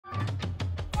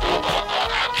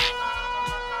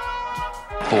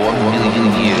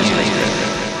4,000,000 years later.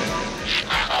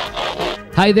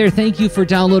 Hi there, thank you for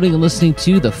downloading and listening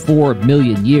to the 4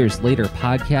 Million Years Later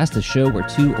podcast, a show where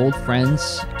two old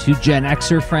friends, two Gen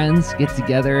Xer friends, get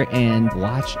together and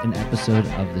watch an episode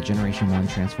of the Generation 1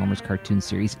 Transformers cartoon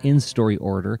series in story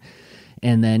order,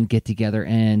 and then get together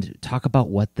and talk about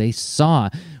what they saw.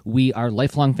 We are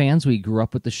lifelong fans. We grew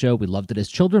up with the show. We loved it as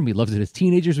children. We loved it as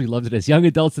teenagers. We loved it as young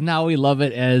adults. And now we love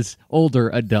it as older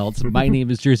adults. My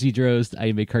name is Jerzy Drozd. I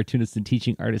am a cartoonist and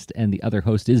teaching artist, and the other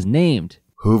host is named...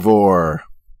 Hoover.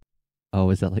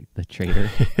 Oh, is that like the Traitor?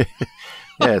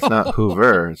 Yeah, it's not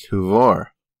Hoover, it's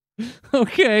Hoover.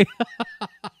 Okay.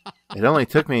 It only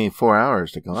took me 4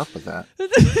 hours to come up with that.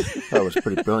 That was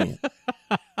pretty brilliant.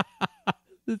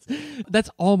 That's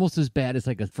almost as bad as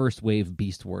like a first wave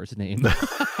Beast Wars name.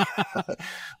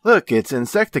 Look, it's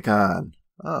Insecticon.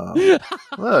 Oh,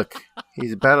 look,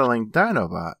 he's battling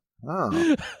Dinobot.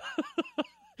 Oh.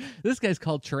 This guy's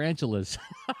called Tarantulas.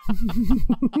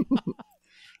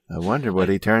 I wonder what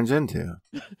he turns into.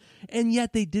 And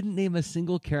yet they didn't name a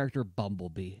single character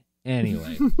Bumblebee.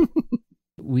 Anyway,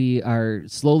 we are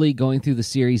slowly going through the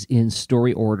series in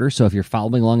story order. So if you're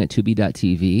following along at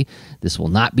tubi.tv, this will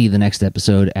not be the next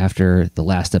episode after the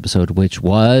last episode, which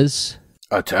was...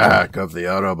 Attack of the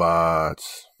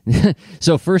Autobots.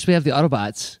 So first we have the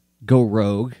Autobots go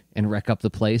rogue and wreck up the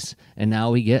place. And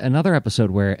now we get another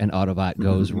episode where an Autobot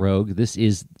goes rogue. This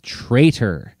is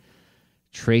Traitor.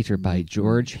 Traitor by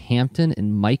George Hampton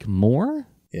and Mike Moore.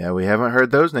 Yeah, we haven't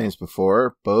heard those names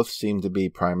before. Both seem to be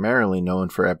primarily known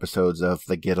for episodes of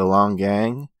the Get Along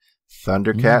Gang,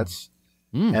 Thundercats,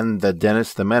 and the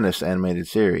Dennis the Menace animated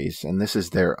series. And this is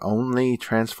their only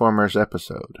Transformers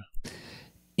episode.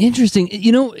 Interesting.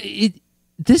 You know,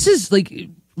 this is like...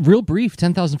 real brief,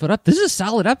 10,000 foot up. This is a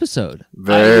solid episode.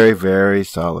 Very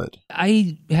solid.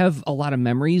 I have a lot of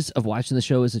memories of watching the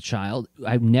show as a child.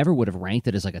 I never would have ranked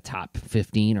it as like a top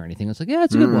 15 or anything. It's like, yeah,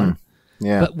 it's a good one.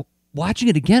 Yeah. But watching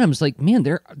it again, I was like, man,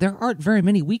 there aren't very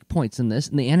many weak points in this,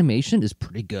 and the animation is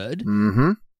pretty good.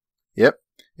 Mm-hmm. Yep.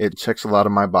 It checks a lot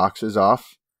of my boxes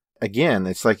off. Again,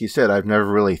 it's like you said, I've never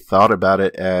really thought about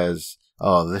it as,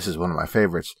 oh, this is one of my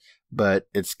favorites. But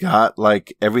it's got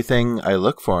like everything I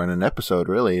look for in an episode,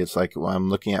 really. It's like when I'm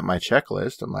looking at my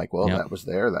checklist, I'm like, well, that was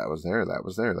there, that was there, that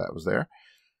was there, that was there.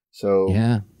 So,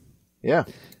 yeah.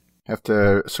 Have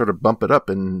to sort of bump it up,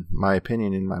 in my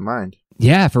opinion, in my mind.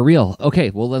 Yeah, for real. Okay,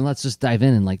 well, then let's just dive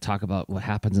in and like talk about what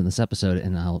happens in this episode,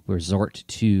 and I'll resort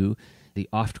to the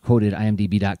oft-quoted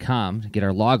imdb.com to get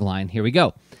our log line. Here we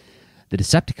go. The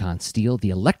Decepticons steal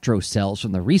the electro cells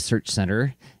from the research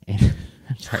center and...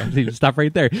 Sorry, I need to stop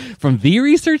right there. From the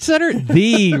research center?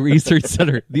 The research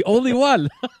center. The only one.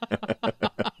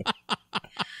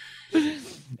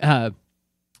 So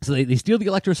they steal the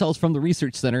electro cells from the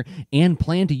research center and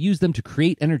plan to use them to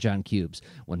create energon cubes.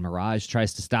 When Mirage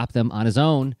tries to stop them on his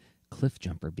own,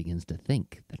 Cliffjumper begins to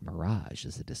think that Mirage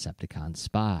is a Decepticon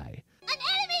spy. An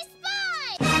enemy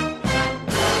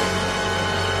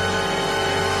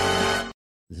spy!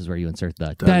 This is where you insert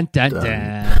the dun.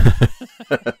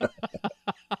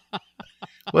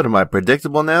 What am I,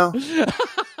 predictable now?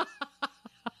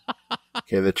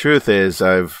 Okay, the truth is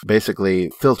I've basically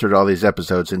filtered all these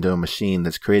episodes into a machine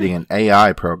that's creating an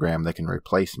AI program that can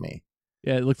replace me.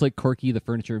 Yeah, it looks like Corky the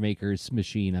Furniture Maker's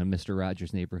machine on Mr.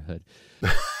 Rogers' Neighborhood.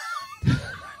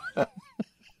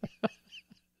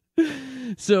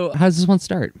 So, how does this one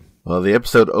start? Well, the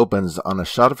episode opens on a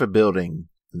shot of a building,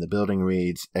 and the building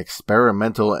reads,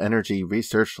 Experimental Energy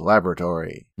Research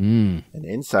Laboratory. And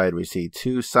inside we see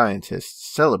two scientists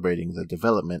celebrating the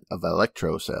development of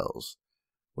electro cells,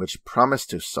 which promise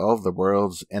to solve the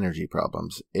world's energy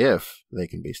problems if they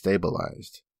can be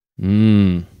stabilized.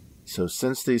 So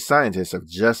since these scientists have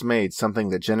just made something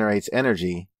that generates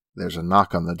energy, there's a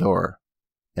knock on the door.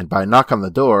 And by knock on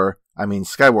the door, I mean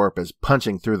Skywarp is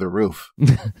punching through the roof.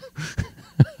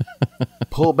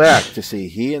 Pull back to see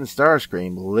he and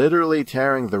Starscream literally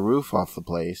tearing the roof off the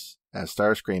place, as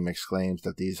Starscream exclaims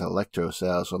that these electro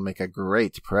cells will make a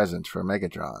great present for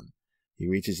Megatron. He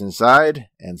reaches inside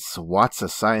and swats a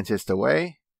scientist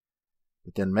away,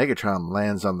 but then Megatron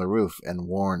lands on the roof and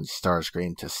warns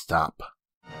Starscream to stop.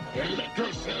 Electro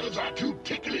cells are too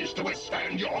ticklish to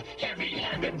withstand your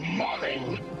heavy-handed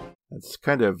mauling. That's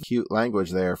kind of cute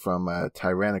language there from a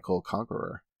tyrannical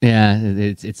conqueror. Yeah,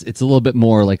 it's a little bit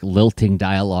more like lilting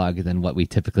dialogue than what we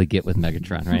typically get with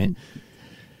Megatron, right?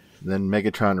 Then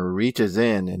Megatron reaches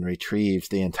in and retrieves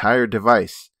the entire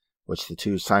device, which the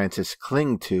two scientists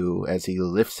cling to as he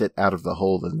lifts it out of the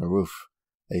hole in the roof.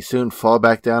 They soon fall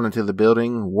back down into the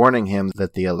building, warning him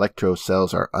that the electro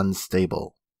cells are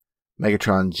unstable.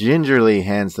 Megatron gingerly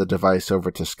hands the device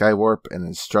over to Skywarp and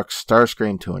instructs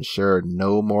Starscream to ensure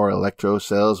no more electro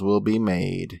cells will be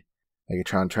made.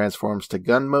 Megatron transforms to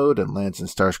gun mode and lands in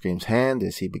Starscream's hand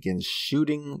as he begins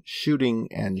shooting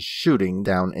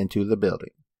down into the building.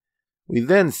 We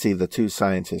then see the two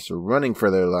scientists running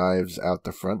for their lives out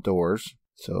the front doors,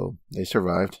 so they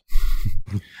survived.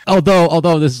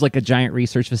 Although this is like a giant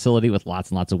research facility with lots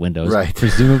and lots of windows. Right.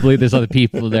 Presumably there's other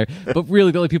people there. But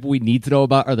really the only people we need to know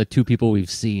about are the two people we've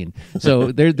seen.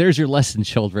 So there's your lesson,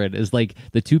 children, is like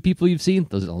the two people you've seen,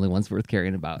 those are the only ones worth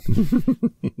caring about.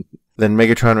 Then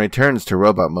Megatron returns to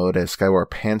robot mode as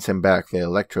Skywarp hands him back the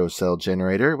electro cell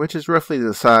generator, which is roughly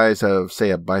the size of,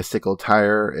 say, a bicycle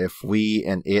tire if we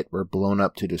and it were blown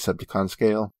up to Decepticon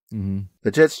scale. Mm-hmm. The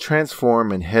jets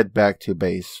transform and head back to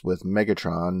base with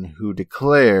Megatron, who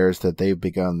declares that they've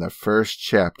begun the first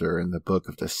chapter in the book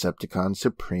of Decepticon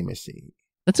supremacy.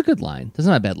 That's a good line. That's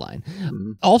not a bad line.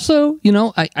 Mm-hmm. Also,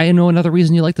 I know another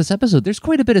reason you like this episode. There's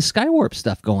quite a bit of Skywarp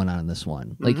stuff going on in this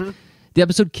one. Like, the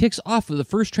episode kicks off with the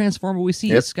first Transformer we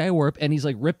see is Skywarp, and he's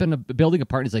like ripping a building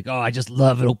apart. And he's like, "Oh, I just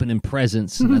love opening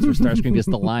presents." And that's where Starscream gets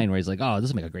the line where he's like, "Oh, this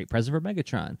will make a great present for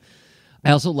Megatron."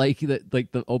 I also like that,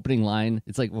 like the opening line.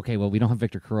 It's like, okay, well, we don't have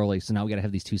Victor Caroli, so now we got to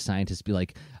have these two scientists be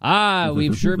like,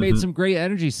 we've sure made some great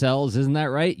energy cells, isn't that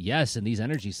right? Yes, and these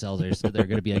energy cells they're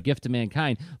going to be a gift to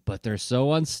mankind, but they're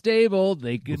so unstable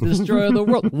they could destroy the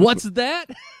world. What's that?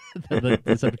 the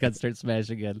Decepticons start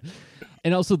smashing in.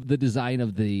 And also the design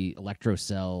of the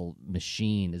electrocell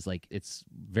machine is like, it's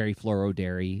very fluoro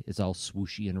dairy. It's all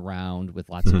swooshy and round with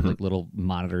lots of like little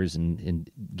monitors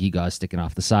and gewgaws sticking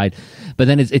off the side. But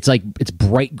then it's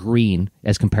bright green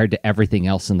as compared to everything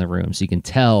else in the room. So you can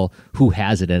tell who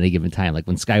has it at any given time. Like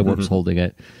when Skywarp's holding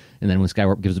it, and then when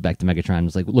Skywarp gives it back to Megatron,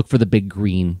 it's like, look for the big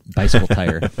green bicycle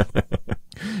tire.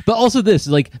 But also this,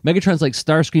 like Megatron's like,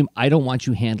 Starscream, I don't want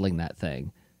you handling that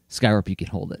thing. Skywarp, you can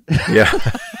hold it. Yeah.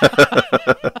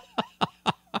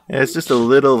 It's just a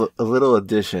little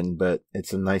addition, but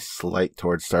it's a nice slight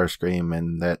towards Starscream,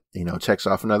 and that, checks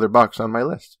off another box on my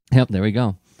list. Yep, there we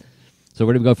go. So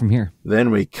where do we go from here?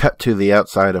 Then we cut to the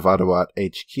outside of Autobot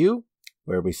HQ,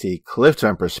 where we see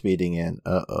Cliffjumper speeding in.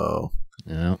 Uh-oh.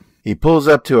 Yeah. He pulls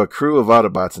up to a crew of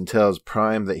Autobots and tells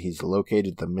Prime that he's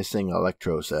located the missing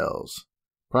electro cells.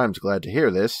 Prime's glad to hear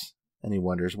this, and he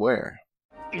wonders where.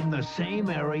 In the same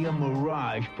area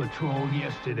Mirage patrolled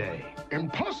yesterday.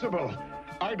 Impossible!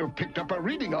 I'd have picked up a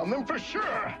reading on them for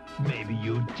sure. Maybe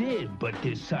you did, but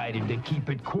decided to keep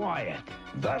it quiet.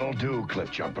 That'll do,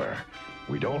 Cliffjumper.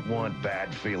 We don't want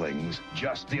bad feelings,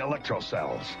 just the electro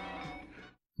cells.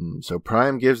 So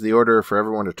Prime gives the order for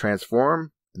everyone to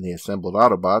transform, and the assembled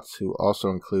Autobots, who also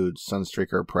include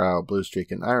Sunstreaker, Prowl,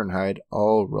 Bluestreak, and Ironhide,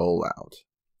 all roll out.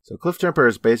 So Cliffjumper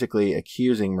is basically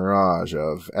accusing Mirage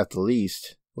of, at the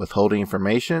least, withholding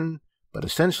information, but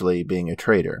essentially being a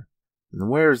traitor. And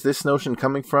where is this notion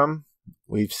coming from?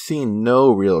 We've seen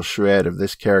no real shred of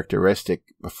this characteristic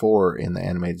before in the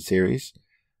animated series,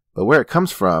 but where it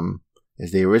comes from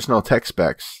is the original tech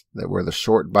specs that were the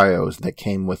short bios that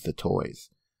came with the toys.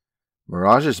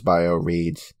 Mirage's bio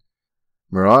reads,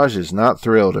 Mirage is not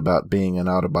thrilled about being an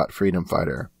Autobot freedom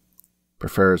fighter.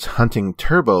 Prefers hunting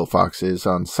turbo foxes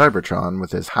on Cybertron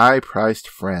with his high-priced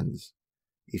friends.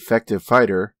 Effective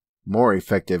fighter, more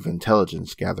effective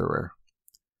intelligence gatherer.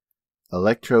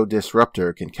 Electro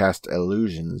Disruptor can cast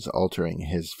illusions altering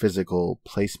his physical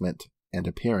placement and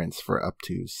appearance for up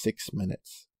to 6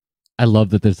 minutes. I love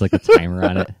that there's like a timer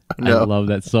on it. No. I love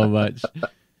that so much.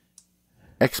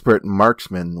 Expert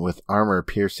marksman with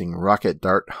armor-piercing rocket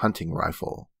dart hunting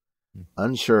rifle.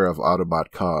 Unsure of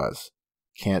Autobot cause.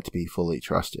 Can't be fully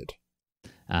trusted.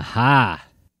 Aha!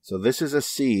 So this is a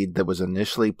seed that was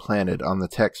initially planted on the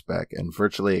tech spec and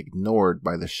virtually ignored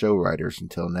by the show writers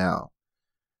until now.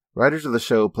 Writers of the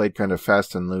show played kind of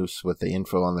fast and loose with the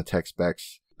info on the tech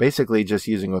specs, basically just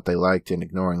using what they liked and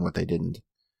ignoring what they didn't.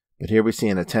 But here we see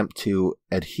an attempt to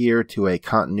adhere to a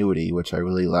continuity, which I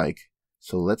really like.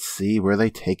 So let's see where they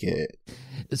take it.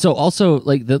 So also,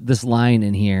 like, this line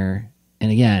in here,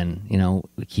 and again,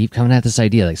 we keep coming at this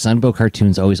idea, like Sunbow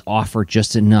cartoons always offer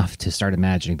just enough to start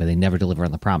imagining, but they never deliver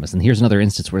on the promise. And here's another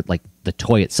instance where, like, the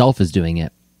toy itself is doing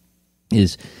it,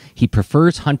 is he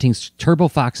prefers hunting turbo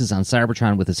foxes on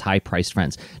Cybertron with his high-priced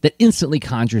friends. That instantly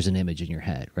conjures an image in your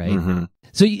head, right? Mm-hmm.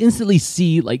 So you instantly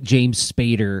see, like, James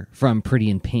Spader from Pretty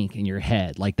in Pink in your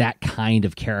head, like that kind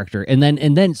of character. And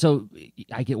then so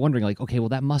I get wondering, like, okay, well,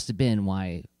 that must have been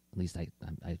why, at least I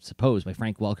suppose, why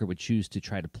Frank Welker would choose to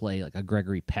try to play like a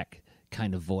Gregory Peck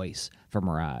kind of voice for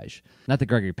Mirage. Not that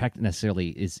Gregory Peck necessarily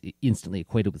is instantly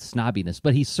equated with snobbiness,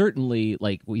 but he's certainly,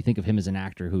 like, we think of him as an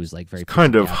actor who's, like, very...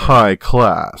 kind of high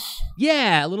class.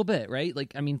 Yeah, a little bit, right?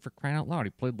 Like, I mean, for crying out loud, he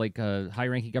played, like, a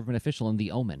high-ranking government official in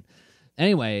The Omen.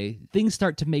 Anyway, things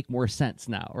start to make more sense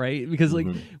now, right? Because, like,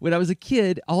 when I was a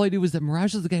kid, all I knew was that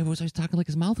Mirage was the guy who was always talking like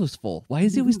his mouth was full. Why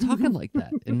is he always talking like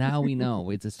that? And now we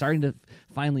know. It's starting to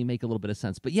finally make a little bit of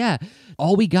sense. But yeah,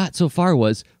 all we got so far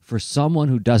was, for someone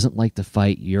who doesn't like to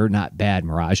fight, you're not bad,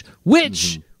 Mirage.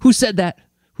 Which, who said that?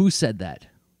 Who said that?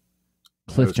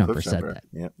 Cliffjumper said that.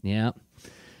 Yep. Yeah.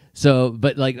 So,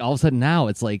 but, like, all of a sudden now,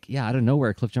 it's like, yeah, out of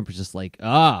nowhere, Cliffjumper's just like,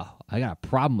 I got a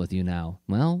problem with you now.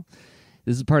 Well...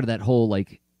 This is part of that whole,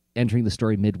 like, entering the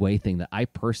story midway thing that I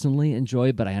personally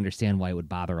enjoy, but I understand why it would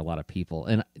bother a lot of people.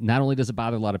 And not only does it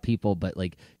bother a lot of people, but,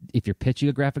 like, if you're pitching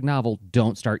a graphic novel,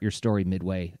 don't start your story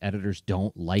midway. Editors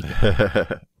don't like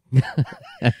it.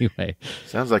 Anyway.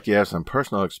 Sounds like you have some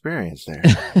personal experience there.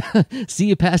 See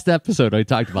a past episode. I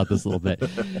talked about this a little bit.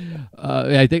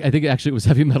 I think actually it was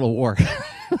Heavy Metal War,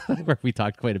 where we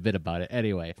talked quite a bit about it.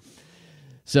 Anyway.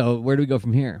 So where do we go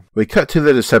from here? We cut to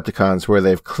the Decepticons, where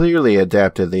they've clearly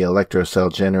adapted the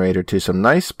electrocell generator to some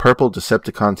nice purple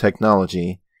Decepticon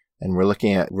technology, and we're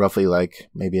looking at roughly like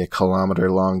maybe a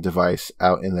kilometer-long device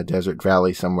out in the desert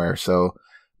valley somewhere. So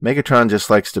Megatron just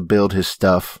likes to build his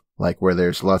stuff like where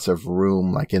there's lots of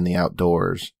room, like in the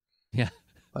outdoors. Yeah.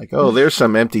 Like, oh, there's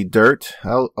some empty dirt.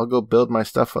 I'll go build my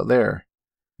stuff up there.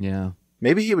 Yeah.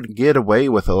 Maybe he would get away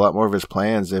with a lot more of his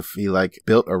plans if he, like,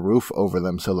 built a roof over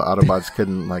them so the Autobots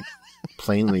couldn't, like,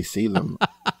 plainly see them.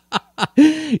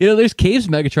 You know, there's caves,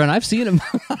 Megatron. I've seen him.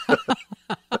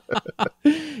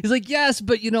 He's like, yes,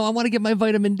 but, you know, I want to get my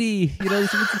vitamin D. You know,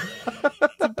 it's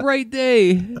a bright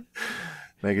day.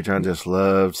 Megatron just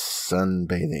loves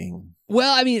sunbathing.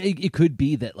 Well, I mean, it could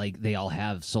be that, like, they all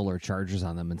have solar chargers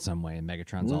on them in some way, and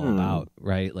Megatron's all about,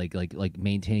 right? Like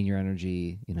maintaining your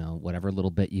energy, you know, whatever little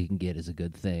bit you can get is a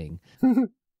good thing.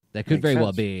 That could very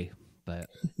well be, but...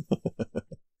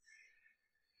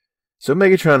 So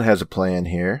Megatron has a plan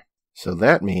here, so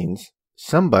that means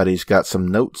somebody's got some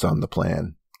notes on the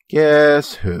plan.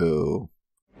 Guess who?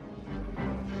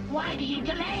 Why do you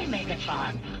delay,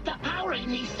 Megatron? The power in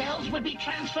these cells would be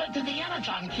transferred to the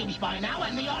Energon cubes by now,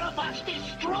 and the Autobots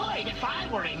destroyed if I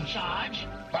were in charge.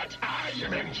 But I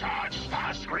am in charge,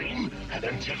 Starscream, and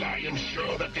until I am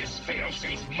sure that this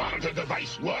fail-safe monitor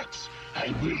device works,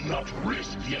 I will not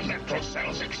risk the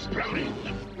electrocells exploding.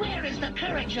 Where is the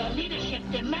courage your leadership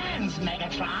demands,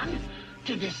 Megatron?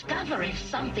 To discover if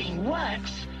something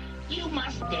works, you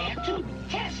must dare to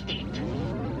test it.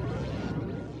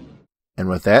 And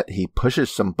with that, he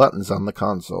pushes some buttons on the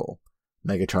console.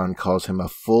 Megatron calls him a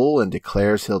fool and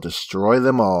declares he'll destroy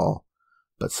them all.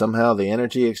 But somehow the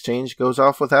energy exchange goes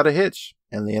off without a hitch,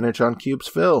 and the Energon cubes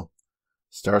fill.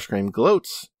 Starscream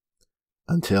gloats,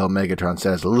 until Megatron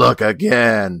says, "Look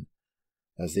again!"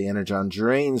 As the Energon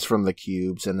drains from the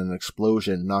cubes and an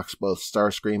explosion knocks both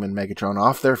Starscream and Megatron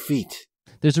off their feet.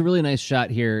 There's a really nice shot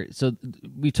here. So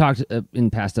we talked in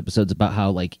past episodes about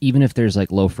how, like, even if there's,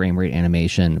 like, low frame rate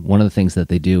animation, one of the things that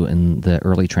they do in the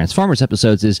early Transformers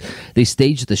episodes is they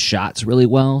stage the shots really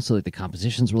well. So, like, the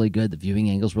composition's really good, the viewing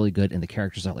angle's really good, and the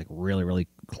characters are, like, really, really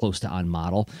close to on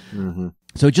model. Mm-hmm.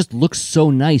 So it just looks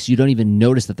so nice. You don't even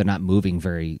notice that they're not moving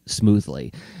very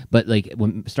smoothly. But, like,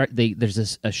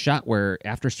 there's a shot where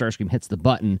after Starscream hits the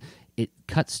button, it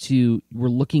cuts to, we're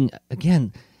looking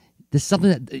again. This is something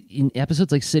that in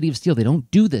episodes like City of Steel, they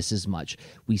don't do this as much.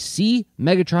 We see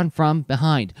Megatron from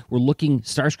behind. We're looking,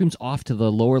 Starscream's off to the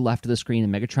lower left of the screen,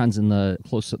 and Megatron's in the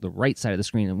close to the right side of the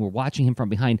screen, and we're watching him from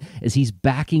behind as he's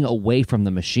backing away from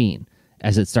the machine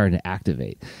as it's starting to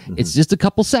activate. Mm-hmm. It's just a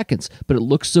couple seconds, but it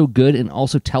looks so good and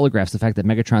also telegraphs the fact that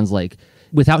Megatron's like,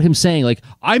 without him saying, like,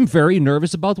 I'm very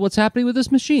nervous about what's happening with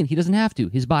this machine. He doesn't have to.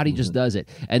 His body just does it.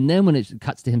 And then when it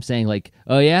cuts to him saying, like,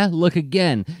 oh yeah, look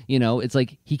again, you know, it's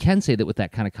like he can say that with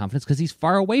that kind of confidence because he's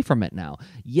far away from it now.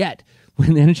 Yet,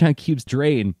 when the Energon cubes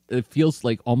drain, it feels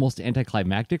like almost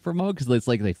anticlimactic for Mo because it's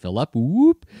like they fill up,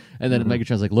 whoop, and then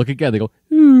Megatron's like, look again. They go,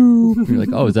 whoop. And you're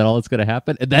like, oh, is that all that's going to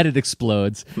happen? And then it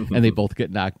explodes, and they both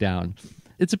get knocked down.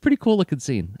 It's a pretty cool looking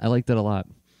scene. I liked it a lot.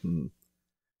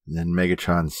 Then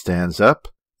Megatron stands up,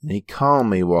 and he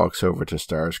calmly walks over to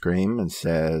Starscream and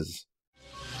says,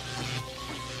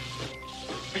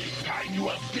 This time you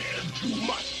have dared too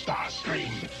much,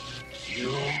 Starscream.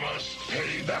 You must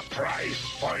pay the price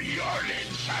for your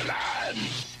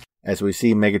insolence. As we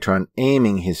see Megatron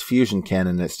aiming his fusion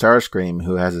cannon at Starscream,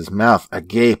 who has his mouth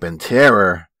agape in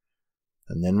terror.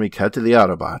 And then we cut to the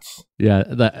Autobots. Yeah,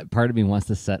 that part of me wants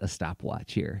to set a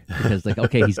stopwatch here. Because, like,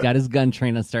 okay, he's got his gun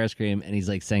trained on Starscream, and he's,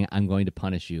 like, saying, I'm going to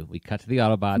punish you. We cut to the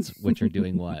Autobots, which are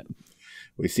doing what?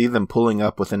 We see them pulling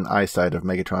up within eyesight of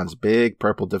Megatron's big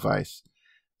purple device,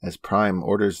 as Prime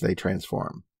orders they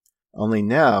transform. Only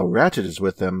now, Ratchet is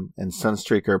with them, and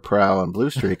Sunstreaker, Prowl, and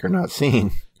Bluestreak are not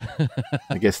seen.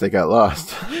 I guess they got lost.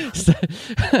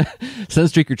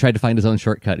 Sunstreaker tried to find his own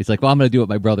shortcut. He's like, well, I'm going to do what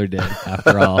my brother did,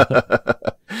 after all.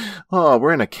 Oh,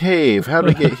 we're in a cave. How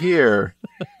did we get here?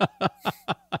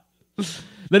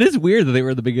 That is weird that they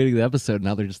were at the beginning of the episode.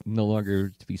 Now they're just no longer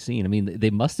to be seen. I mean,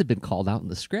 they must have been called out in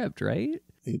the script, right?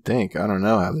 You'd think. I don't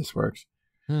know how this works.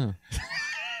 Huh.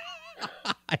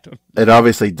 I don't. It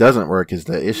obviously doesn't work is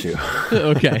the issue.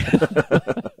 Okay.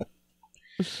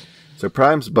 So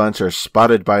Prime's bunch are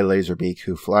spotted by Laserbeak,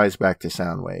 who flies back to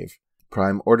Soundwave.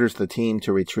 Prime orders the team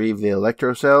to retrieve the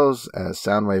Electro Cells, as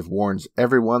Soundwave warns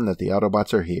everyone that the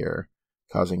Autobots are here,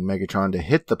 causing Megatron to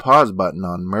hit the pause button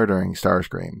on murdering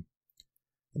Starscream.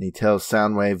 And he tells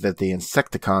Soundwave that the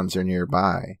Insecticons are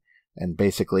nearby, and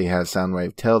basically has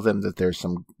Soundwave tell them that there's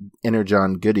some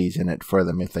Energon goodies in it for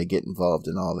them if they get involved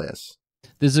in all this.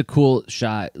 This is a cool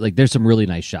shot. Like, there's some really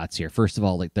nice shots here. First of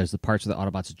all, like, there's the parts of the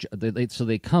Autobots. So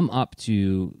they come up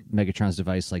to Megatron's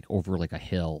device, like, over, like, a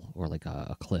hill or, like,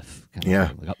 a cliff. Kind of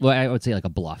thing. Like well, I would say, like, a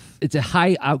bluff. It's a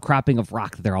high outcropping of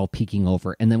rock that they're all peeking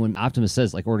over. And then when Optimus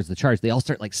says, like, orders the charge, they all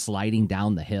start, like, sliding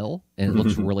down the hill. And it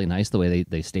looks really nice the way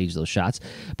they stage those shots.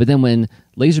 But then when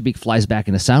Laserbeak flies back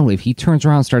into Soundwave, he turns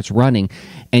around and starts running.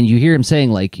 And you hear him saying,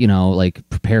 like, you know, like,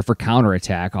 prepare for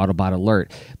counterattack, Autobot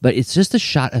alert. But it's just a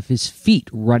shot of his feet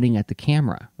running at the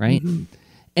camera, right? Mm-hmm.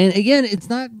 And again, it's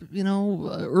not, you know,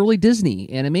 early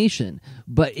Disney animation,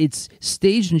 but it's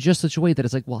staged in just such a way that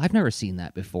it's like, well, I've never seen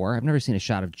that before. I've never seen a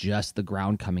shot of just the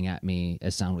ground coming at me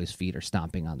as Soundwave's feet are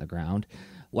stomping on the ground.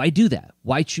 Why do that?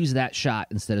 Why choose that shot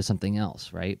instead of something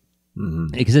else, right? Mm-hmm.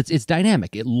 Because it's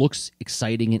dynamic. It looks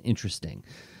exciting and interesting.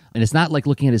 And it's not like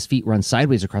looking at his feet run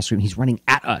sideways across the screen. He's running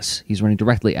at us. He's running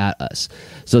directly at us.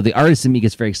 So the artist in me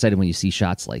gets very excited when you see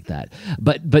shots like that.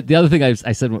 But the other thing I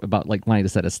said about, like, wanting to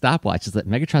set a stopwatch is that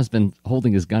Megatron's been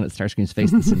holding his gun at Starscream's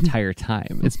face this entire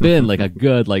time. It's been like a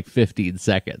good, like, 15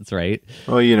 seconds, right?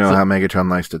 Well, you know how Megatron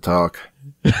likes to talk.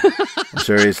 I'm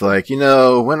sure he's like, you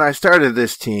know, when I started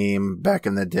this team back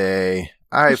in the day,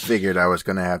 I figured I was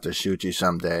going to have to shoot you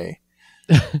someday.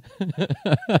 Got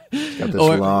this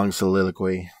long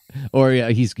soliloquy. Or yeah,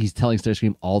 he's telling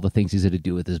Starscream all the things he's going to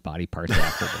do with his body parts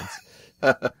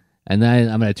afterwards. And then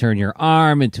I'm going to turn your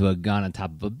arm into a gun on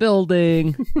top of a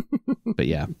building. But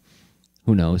yeah,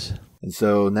 who knows? And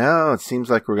so now it seems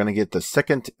like we're going to get the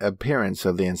second appearance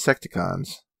of the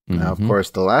Insecticons. Mm-hmm. Now, of course,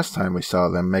 the last time we saw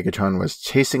them, Megatron was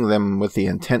chasing them with the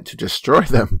intent to destroy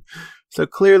them. So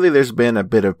clearly there's been a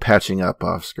bit of patching up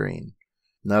off screen.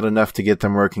 Not enough to get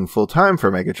them working full-time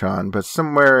for Megatron, but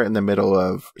somewhere in the middle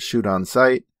of shoot on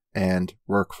sight and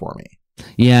work for me.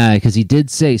 Yeah, because he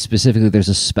did say specifically there's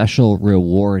a special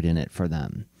reward in it for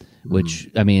them, which,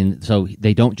 I mean, so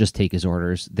they don't just take his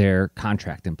orders. They're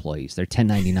contract employees. They're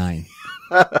 1099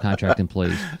 contract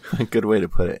employees. Good way to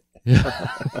put it.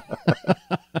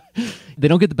 They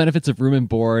don't get the benefits of room and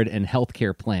board and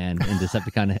healthcare plan in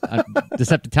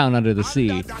Decepticon Under the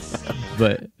Sea,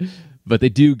 but they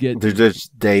do get. They're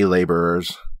just day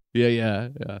laborers. Yeah.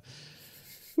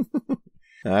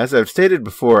 As I've stated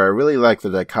before, I really like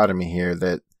the dichotomy here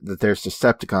that there's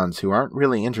Decepticons who aren't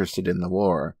really interested in the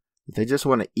war. They just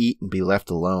want to eat and be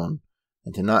left alone,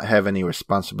 and to not have any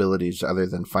responsibilities other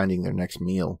than finding their next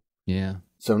meal. Yeah.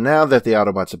 So now that the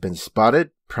Autobots have been spotted,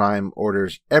 Prime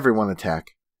orders everyone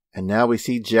attack. And now we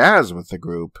see Jazz with the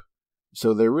group.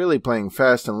 So they're really playing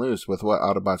fast and loose with what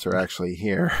Autobots are actually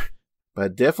here.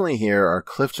 But definitely here are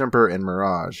Cliffjumper and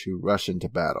Mirage, who rush into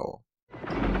battle.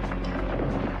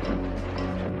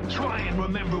 Try and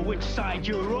remember which side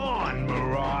you're on,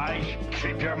 Mirage.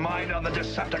 Keep your mind on the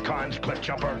Decepticons,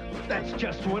 Cliffjumper. That's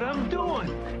just what I'm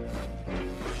doing.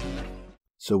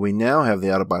 So we now have the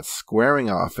Autobots squaring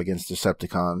off against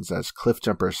Decepticons as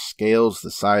Cliffjumper scales the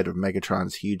side of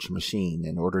Megatron's huge machine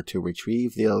in order to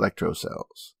retrieve the Electro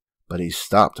Cells. But he's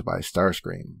stopped by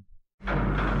Starscream.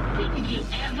 Didn't you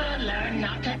ever learn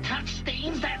not to touch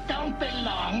things that don't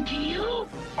belong to you?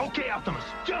 Okay, Optimus,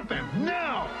 jump him,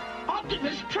 now!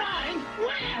 Optimus Prime,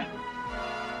 where?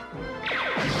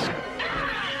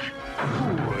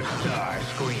 Poor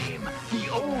Starscream. The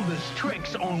oldest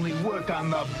tricks only work on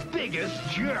the biggest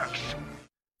jerks.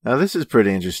 Now this is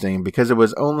pretty interesting because it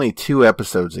was only 2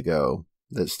 episodes ago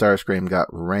that Starscream got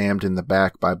rammed in the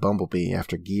back by Bumblebee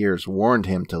after Gears warned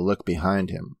him to look behind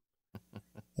him.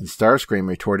 And Starscream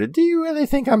retorted, "Do you really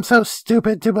think I'm so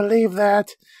stupid to believe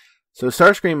that?" So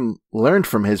Starscream learned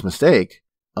from his mistake,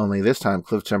 only this time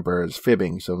Cliffjumper is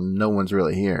fibbing, so no one's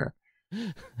really here.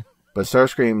 But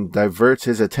Starscream diverts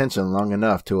his attention long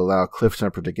enough to allow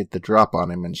Cliffjumper to get the drop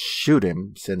on him and shoot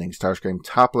him, sending Starscream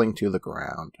toppling to the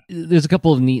ground. There's a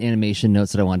couple of neat animation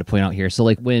notes that I wanted to point out here. So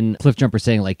like when Cliffjumper's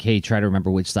saying like, hey, try to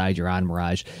remember which side you're on,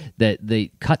 Mirage, that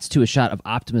they cuts to a shot of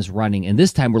Optimus running, and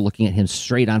this time we're looking at him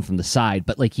straight on from the side,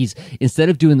 but like he's, instead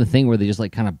of doing the thing where they just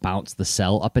like kind of bounce the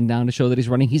cell up and down to show that he's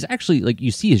running, he's actually like, you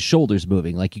see his shoulders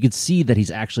moving, like you could see that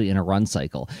he's actually in a run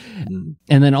cycle.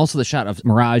 And then also the shot of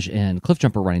Mirage and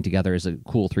Cliffjumper running together is a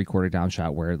cool 3/4 down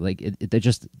shot where like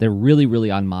they're really,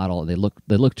 really on model, and they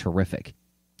look terrific.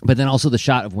 But then also the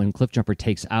shot of when Cliffjumper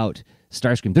takes out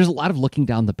Starscream. There's a lot of looking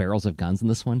down the barrels of guns in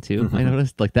this one too. I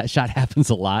noticed like that shot happens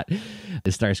a lot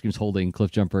as Starscream's holding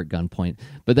Cliffjumper at gunpoint.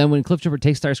 But then when Cliffjumper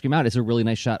takes Starscream out, it's a really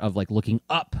nice shot of like looking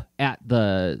up at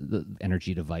the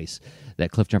energy device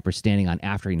that Cliffjumper's standing on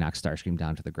after he knocks Starscream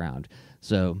down to the ground.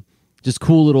 So just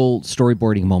cool little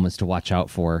storyboarding moments to watch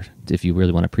out for if you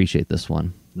really want to appreciate this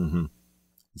one. Mm-hmm.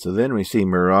 So then we see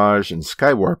Mirage and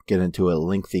Skywarp get into a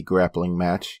lengthy grappling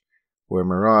match, where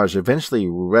Mirage eventually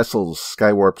wrestles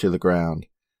Skywarp to the ground,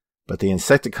 but the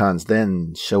Insecticons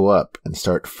then show up and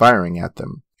start firing at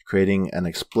them, creating an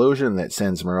explosion that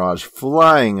sends Mirage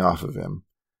flying off of him,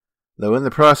 though in the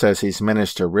process he's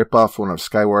managed to rip off one of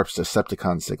Skywarp's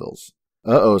Decepticon sigils.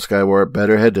 Uh-oh, Skywarp,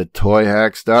 better head to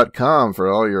toyhacks.com for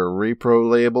all your repro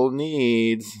label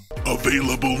needs.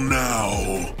 Available now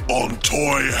on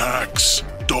toyhacks.com.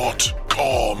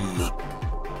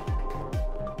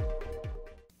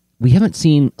 We haven't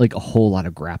seen like a whole lot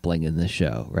of grappling in this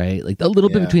show, right? Like a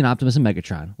little bit between Optimus and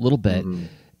Megatron, a little bit. Mm-hmm.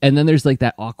 And then there's like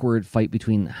that awkward fight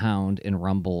between Hound and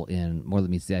Rumble in More Than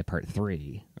Meets the Eye Part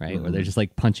 3, right? Mm-hmm. Where they're just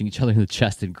like punching each other in the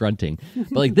chest and grunting.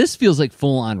 But like this feels like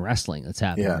full-on wrestling that's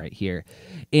happening right here.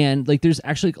 And like there's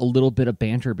actually a little bit of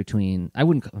banter between,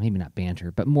 maybe not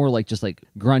banter, but more like just like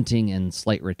grunting and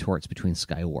slight retorts between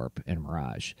Skywarp and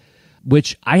Mirage,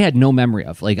 which I had no memory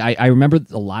of. Like I remember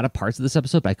a lot of parts of this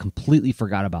episode, but I completely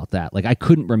forgot about that. Like I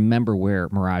couldn't remember where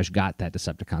Mirage got that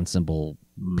Decepticon symbol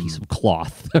piece of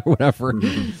cloth or whatever.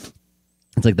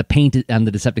 It's like the paint on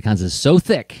the Decepticons is so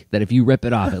thick that if you rip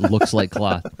it off, it looks like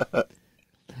cloth.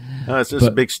 No, it's just a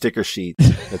big sticker sheet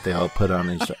that they all put on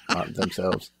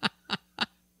themselves.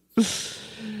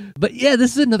 But yeah,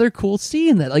 this is another cool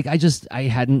scene that like I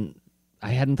hadn't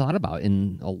thought about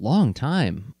in a long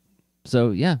time.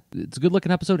 So yeah, it's a good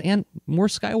looking episode and more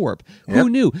Skywarp. Yep. Who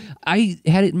knew? I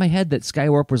had it in my head that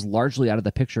Skywarp was largely out of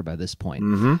the picture by this point.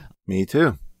 Mm-hmm. Me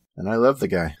too. And I love the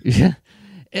guy. Yeah.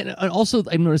 And also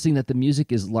I'm noticing that the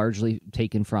music is largely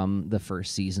taken from the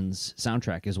first season's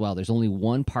soundtrack as well. There's only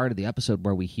one part of the episode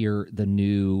where we hear the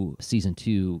new season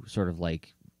 2 sort of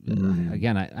like,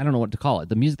 again, I don't know what to call it.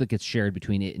 The music that gets shared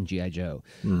between it and G.I. Joe.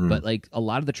 Mm-hmm. But like a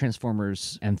lot of the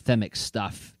Transformers anthemic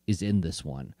stuff is in this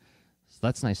one. So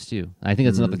that's nice too. I think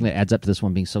that's another thing that adds up to this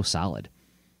one being so solid.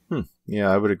 Yeah,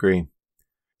 I would agree.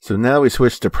 So now we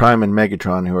switch to Prime and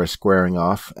Megatron, who are squaring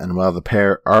off, and while the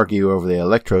pair argue over the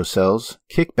electro cells,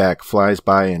 Kickback flies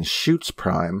by and shoots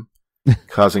Prime,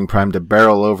 causing Prime to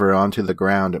barrel over onto the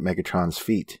ground at Megatron's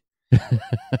feet.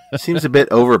 Seems a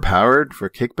bit overpowered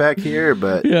for Kickback here,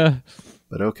 but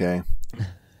okay.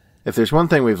 If there's one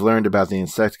thing we've learned about the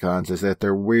Insecticons is that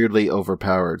they're weirdly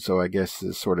overpowered, so I guess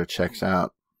this sort of checks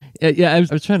out. Yeah, I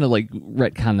was trying to like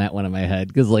retcon that one in my head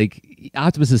because like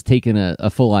Optimus has taken a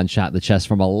full-on shot in the chest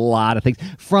from a lot of things.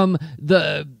 From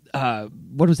the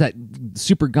what was that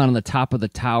super gun on the top of the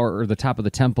tower or the top of the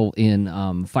temple in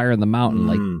Fire in the Mountain?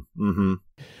 Like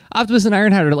Optimus and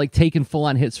Ironheart are like taking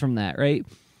full-on hits from that, right?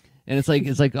 And it's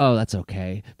like, oh, that's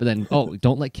okay. But then,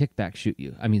 don't let Kickback shoot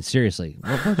you. I mean, seriously,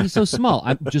 he's so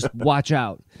small. Just watch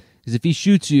out. Because if he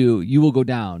shoots you, you will go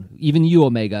down. Even you,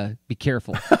 Omega, be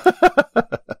careful.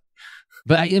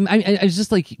 But I was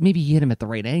just like, maybe he hit him at the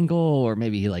right angle, or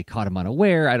maybe he like caught him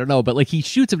unaware. I don't know. But like he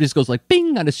shoots him, just goes like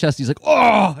bing on his chest. He's like,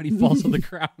 oh, and he falls on the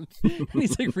ground. And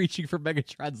he's like reaching for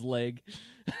Megatron's leg.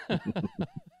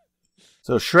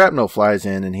 So Shrapnel flies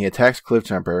in and he attacks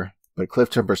Cliffjumper, but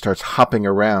Cliffjumper starts hopping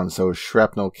around so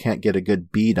Shrapnel can't get a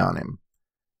good bead on him.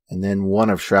 And then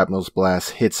one of Shrapnel's blasts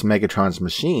hits Megatron's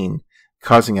machine,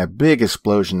 causing a big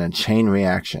explosion and chain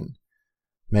reaction.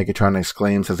 Megatron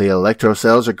exclaims that the electro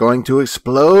cells are going to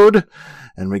explode,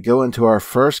 and we go into our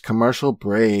first commercial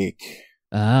break.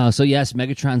 Oh, so yes,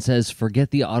 Megatron says,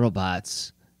 forget the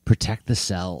Autobots, protect the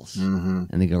cells. Mm-hmm.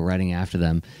 And they go running after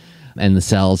them. And the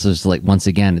cells is like, once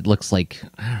again, it looks like,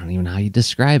 I don't even know how you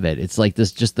describe it. It's like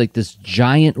this, just like this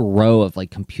giant row of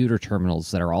like computer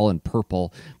terminals that are all in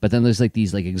purple, but then there's like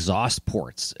these like exhaust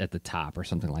ports at the top or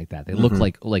something like that. They look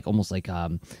like almost like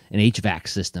an HVAC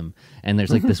system. And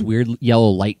there's like this weird yellow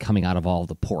light coming out of all of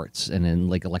the ports, and then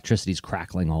like electricity's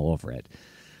crackling all over it.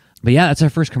 But yeah, that's our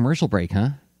first commercial break, huh?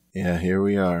 Yeah, here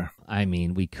we are. I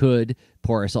mean, we could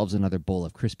pour ourselves another bowl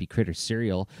of Crispy Critter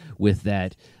cereal with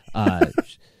that,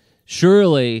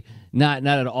 surely not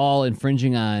at all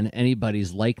infringing on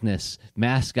anybody's likeness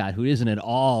mascot, who isn't at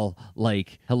all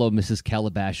like Hello, Mrs.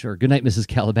 Calabash, or Good Night, Mrs.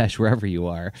 Calabash, wherever you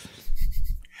are.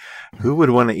 Who would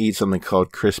want to eat something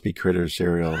called Crispy Critter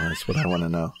cereal? That's what I want to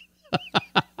know.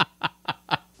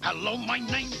 Hello, my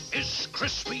name is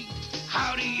Crispy.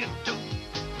 How do you do?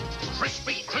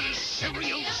 Crispy Critter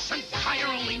cereal's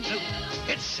entirely new.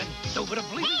 It's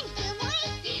indubitably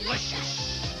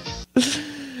delicious.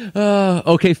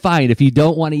 Okay, fine. If you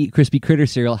don't want to eat Crispy Critter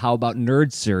cereal, how about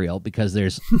Nerd cereal? Because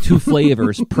there's 2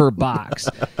 flavors per box.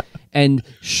 And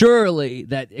surely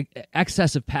that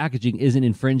excessive packaging isn't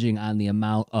infringing on the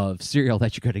amount of cereal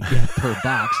that you're going to get per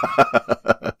box.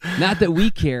 Not that we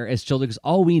care as children, because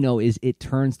all we know is it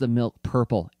turns the milk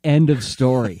purple. End of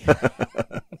story.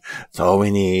 That's all we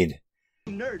need.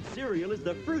 Nerd cereal is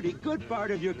the fruity good part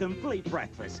of your complete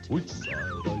breakfast. Which side are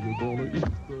you gonna eat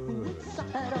first?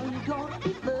 Side are you gonna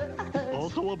eat first?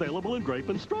 Also available in grape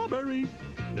and strawberry.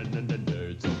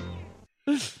 Nerds.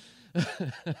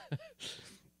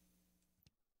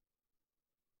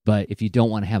 But if you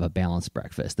don't want to have a balanced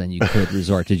breakfast, then you could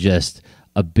resort to just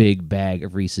a big bag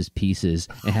of Reese's Pieces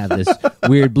and have this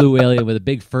weird blue alien with a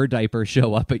big fur diaper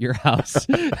show up at your house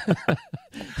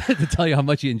to tell you how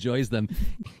much he enjoys them.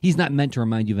 He's not meant to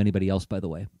remind you of anybody else, by the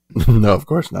way. No, of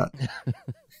course not.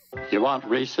 You want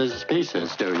Reese's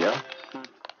Pieces, do you?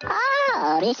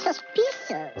 Ah, Reese's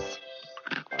Pieces.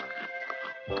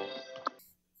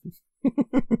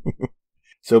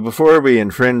 So before we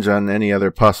infringe on any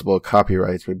other possible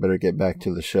copyrights, we better get back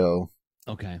to the show.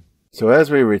 Okay. So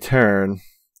as we return,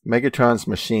 Megatron's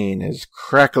machine is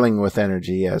crackling with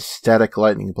energy as static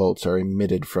lightning bolts are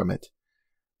emitted from it.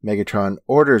 Megatron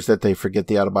orders that they forget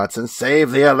the Autobots and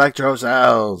save the Electro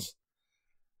Cells.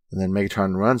 And then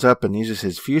Megatron runs up and uses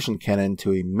his fusion cannon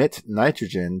to emit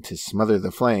nitrogen to smother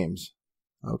the flames.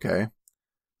 Okay.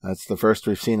 That's the first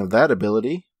we've seen of that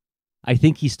ability. I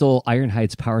think he stole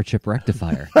Ironhide's power chip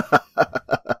rectifier.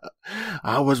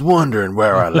 I was wondering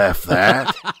where I left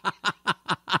that.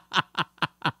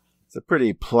 It's a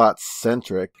pretty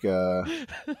plot-centric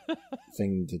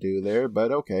thing to do there,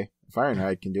 but okay. If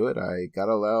Ironhide can do it, I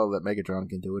gotta allow that Megatron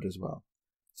can do it as well.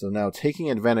 So now,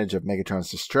 taking advantage of Megatron's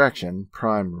distraction,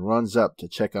 Prime runs up to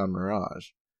check on Mirage.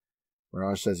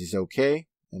 Mirage says he's okay,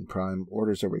 and Prime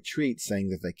orders a retreat, saying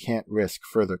that they can't risk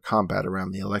further combat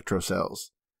around the Electro Cells.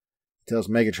 He tells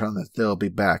Megatron that they'll be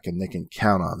back and they can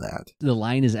count on that. The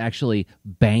line is actually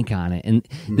bank on it. And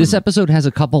this episode has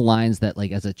a couple lines that,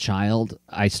 like, as a child,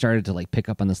 I started to, like, pick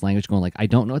up on this language going, like, I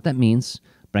don't know what that means,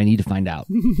 but I need to find out.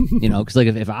 You know, because, like,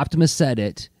 if Optimus said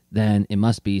it, then it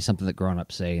must be something that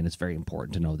grown-ups say, and it's very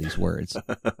important to know these words.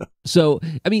 So,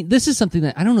 I mean, this is something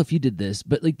that, I don't know if you did this,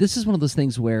 but like this is one of those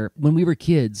things where when we were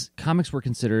kids, comics were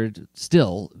considered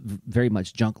still very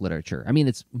much junk literature. I mean,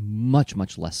 it's much,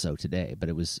 much less so today, but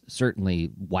it was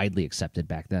certainly widely accepted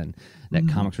back then that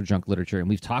comics were junk literature. And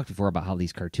we've talked before about how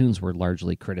these cartoons were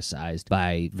largely criticized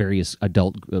by various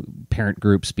adult parent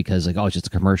groups because, like, oh, it's just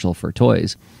a commercial for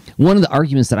toys. One of the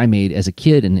arguments that I made as a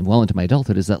kid and well into my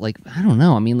adulthood is that, like, I don't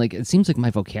know. I mean, like, it seems like my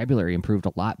vocabulary improved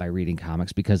a lot by reading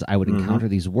comics because I would encounter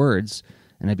these words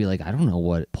and I'd be like, I don't know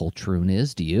what poltroon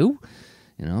is. Do you?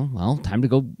 You know, well, time to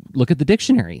go look at the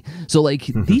dictionary. So, like,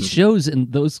 these shows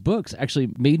and those books actually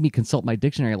made me consult my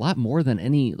dictionary a lot more than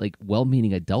any, like,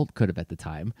 well-meaning adult could have at the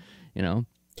time, you know?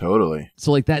 Totally.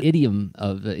 So, like, that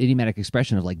idiomatic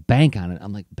expression of, like, bank on it,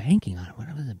 I'm like, banking on it? What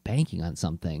is it, banking on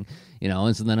something? You know,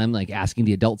 and so then I'm, like, asking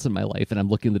the adults in my life, and I'm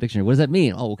looking in the dictionary. What does that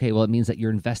mean? Oh, okay, well, it means that you're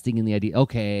investing in the idea.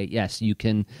 Okay, yes, you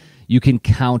can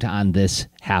count on this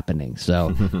happening.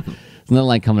 So, it's another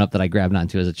line coming up that I grabbed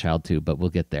onto as a child, too, but we'll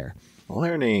get there.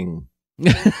 Learning.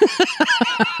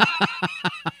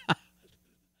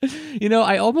 You know,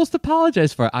 I almost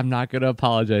apologize for it. I'm not going to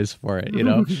apologize for it, you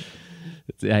know.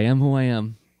 I am who I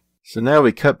am. So now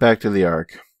we cut back to the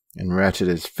Ark, and Ratchet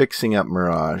is fixing up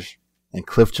Mirage, and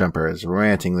Cliffjumper is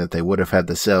ranting that they would have had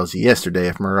the cells yesterday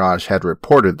if Mirage had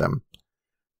reported them.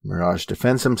 Mirage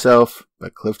defends himself,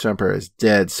 but Cliffjumper is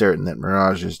dead certain that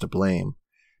Mirage is to blame,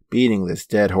 beating this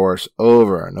dead horse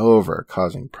over and over,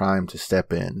 causing Prime to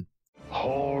step in.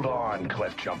 Hold on,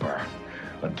 Cliffjumper.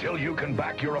 Until you can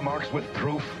back your remarks with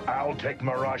proof, I'll take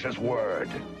Mirage's word.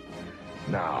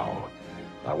 Now,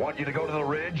 I want you to go to the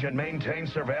ridge and maintain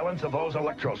surveillance of those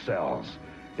electro cells.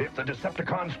 If the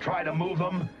Decepticons try to move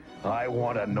them, I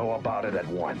want to know about it at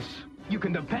once. You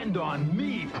can depend on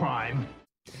me, Prime.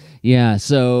 Yeah,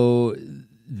 so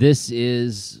this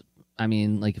is, I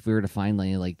mean, like if we were to find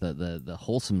like the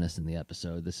wholesomeness in the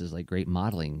episode, this is like great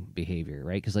modeling behavior,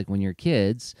 right? Because like when you're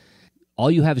kids, all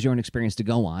you have is your own experience to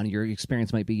go on. Your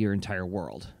experience might be your entire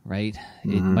world, right?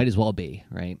 Mm-hmm. It might as well be,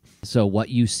 right? So what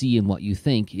you see and what you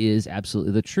think is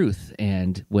absolutely the truth.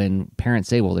 And when parents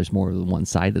say, well, there's more than one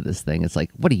side to this thing, it's like,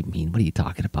 what do you mean? What are you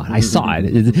talking about? I saw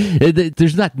it.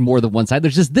 There's not more than one side.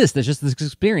 There's just this. There's just this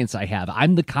experience I have.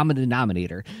 I'm the common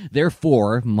denominator.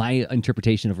 Therefore, my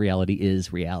interpretation of reality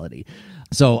is reality.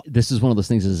 So this is one of those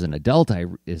things as an adult,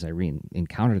 as I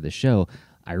encounter the show,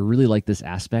 I really like this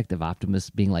aspect of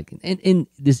Optimus being like, and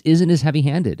this isn't as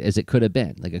heavy-handed as it could have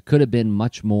been. Like it could have been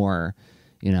much more,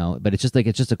 but it's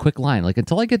just a quick line. Like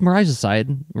until I get Mirage's side,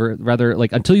 or rather,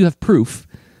 like until you have proof,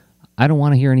 I don't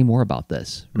want to hear any more about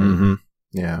this. Right? Mm-hmm.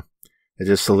 Yeah, it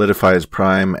just solidifies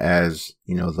Prime as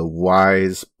the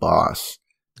wise boss.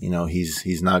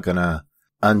 He's not gonna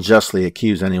unjustly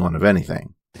accuse anyone of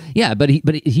anything. Yeah, but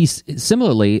he's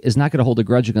similarly is not going to hold a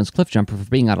grudge against Cliffjumper for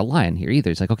being out of line here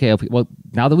either. It's like, okay, well,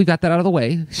 now that we've got that out of the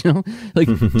way, like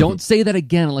don't say that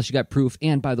again unless you got proof.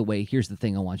 And by the way, here's the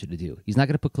thing I want you to do. He's not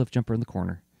going to put Cliffjumper in the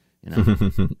corner.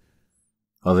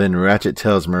 Well, then Ratchet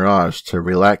tells Mirage to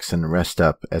relax and rest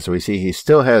up, as we see he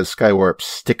still has Skywarp's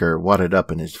sticker wadded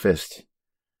up in his fist.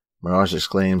 Mirage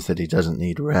exclaims that he doesn't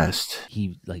need rest.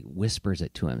 He like whispers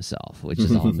it to himself, which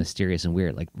is all mysterious and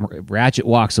weird. Like Ratchet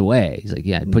walks away. He's like,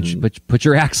 "Yeah, put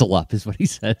your axle up," is what he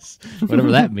says, whatever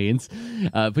that means.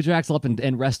 Put your axle up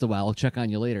and rest a while. I'll check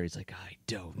on you later. He's like, "I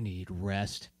don't need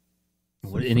rest."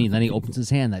 And then he opens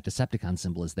his hand. That Decepticon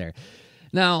symbol is there.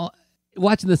 Now,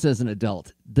 watching this as an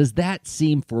adult, does that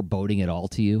seem foreboding at all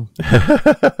to you?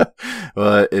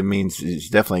 Well, it means he's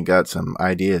definitely got some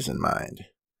ideas in mind.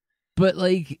 But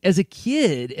like as a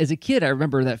kid, I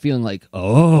remember that feeling like,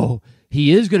 oh,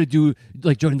 he is going to do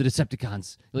like join the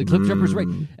Decepticons. Like Cliffjumper's right.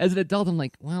 As an adult, I'm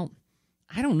like, well,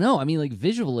 I don't know. I mean, like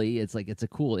visually, it's a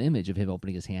cool image of him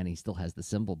opening his hand. He still has the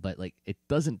symbol, but like it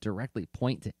doesn't directly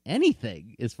point to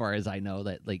anything, as far as I know,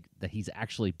 that he's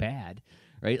actually bad,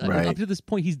 right? Like, up to this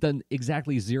point, he's done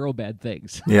exactly 0 bad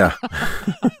things. Yeah.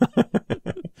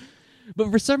 But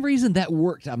for some reason, that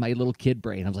worked on my little kid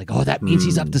brain. I was like, oh, that means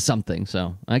he's up to something.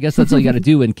 So I guess that's all you got to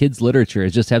do in kids' literature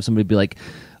is just have somebody be like,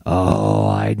 oh,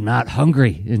 I'm not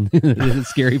hungry, in a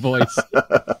scary voice.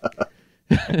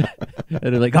 And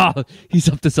they're like, oh, he's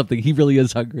up to something. He really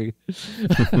is hungry.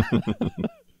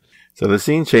 So the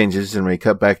scene changes and we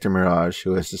cut back to Mirage,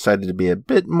 who has decided to be a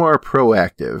bit more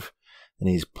proactive, and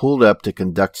he's pulled up to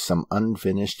conduct some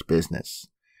unfinished business.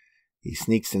 He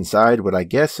sneaks inside what I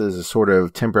guess is a sort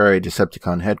of temporary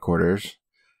Decepticon headquarters.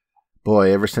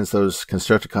 Boy, ever since those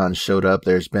Constructicons showed up,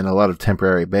 there's been a lot of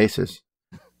temporary bases.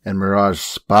 And Mirage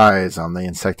spies on the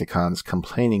Insecticons,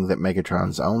 complaining that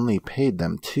Megatron's only paid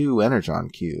them 2 Energon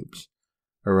cubes.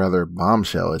 Or rather,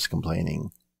 Bombshell is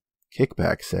complaining.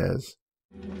 Kickback says,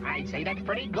 I'd say that's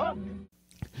pretty good.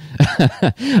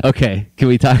 Okay, can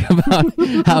we talk about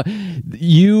how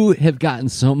you have gotten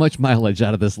so much mileage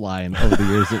out of this line over the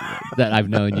years that I've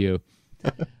known you?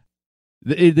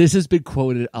 This has been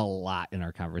quoted a lot in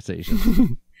our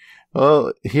conversation.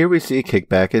 Well, here we see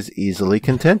Kickback is easily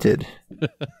contented.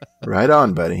 Right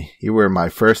on, buddy. You were my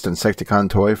first Insecticon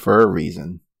toy for a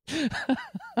reason.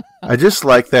 I just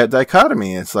like that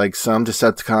dichotomy. It's like some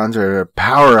Decepticons are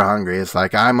power hungry. It's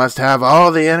like, I must have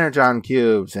all the Energon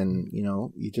cubes. And,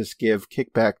 you just give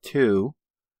Kickback 2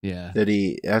 that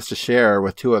he has to share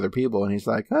with 2 other people. And he's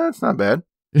like, oh, it's not bad.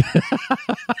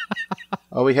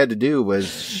 All we had to do was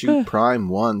shoot Prime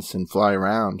once and fly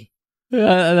around.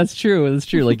 That's true. That's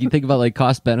true. Like you think about like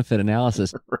cost benefit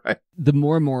analysis. Right. The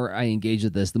more and more I engage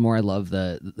with this, the more I love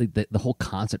the whole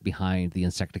concept behind the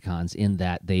Insecticons, in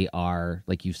that they are,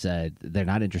 like you said, they're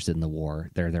not interested in the war.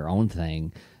 They're their own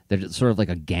thing. They're sort of like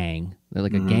a gang. They're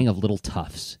like a gang of little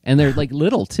toughs, and they're like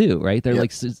little too, right? They're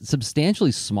like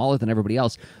substantially smaller than everybody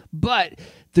else, but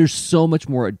they're so much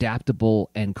more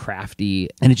adaptable and crafty.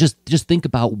 And just think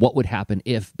about what would happen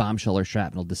if Bombshell or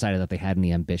Shrapnel decided that they had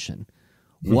any ambition.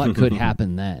 What could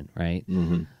happen then, right?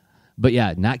 Mm-hmm. But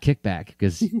yeah, not Kickback,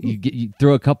 because you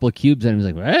throw a couple of cubes at him,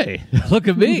 he's like, "Hey, look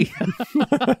at me!"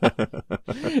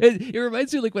 it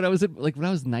reminds me of when I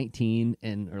was 19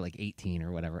 or like 18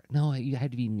 or whatever. No, you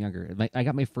had to be even younger. I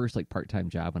got my first part-time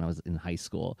job when I was in high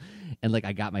school, and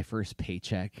I got my first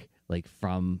paycheck like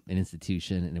from an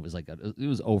institution, and it was like it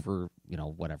was over,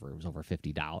 whatever, it was over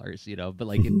 $50, but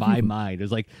like in my mind, it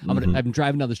was like I'm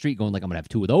driving down the street going like I'm gonna have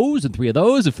 2 of those and 3 of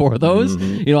those and 4 of those.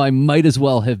 I might as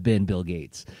well have been Bill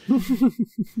Gates.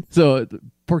 So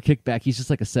poor Kickback, he's just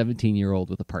like a 17-year-old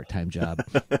with a part-time job.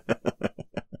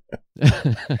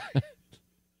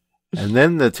 And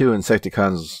then the 2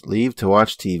 Insecticons leave to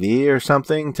watch TV or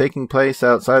something taking place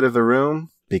outside of the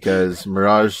room, because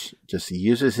Mirage just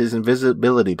uses his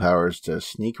invisibility powers to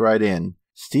sneak right in,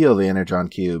 steal the Energon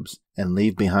cubes, and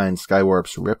leave behind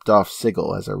Skywarp's ripped-off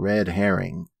sigil as a red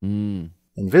herring.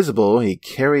 Invisible, he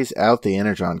carries out the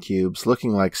Energon cubes,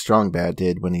 looking like Strongbad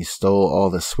did when he stole all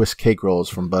the Swiss cake rolls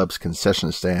from Bub's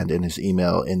concession stand in his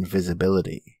email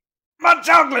Invisibility. My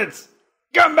chocolates!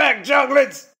 Come back,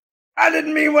 chocolates! I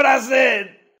didn't mean what I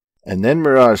said! And then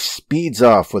Mirage speeds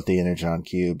off with the Energon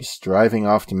cubes, driving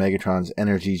off to Megatron's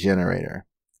energy generator.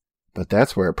 But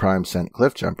that's where Prime sent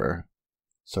Cliffjumper.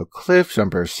 So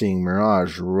Cliffjumper, seeing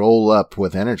Mirage roll up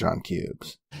with Energon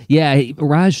cubes. Yeah,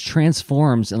 Mirage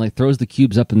transforms and like throws the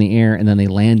cubes up in the air, and then they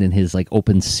land in his like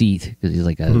open seat, because he's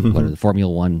like a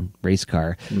Formula One race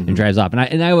car, and drives off.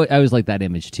 And I always like that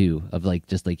image too, of like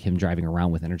just like him driving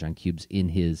around with Energon cubes in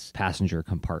his passenger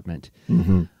compartment.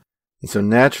 And so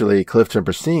naturally,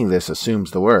 Cliffjumper, seeing this,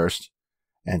 assumes the worst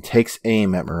and takes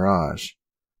aim at Mirage,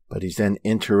 but he's then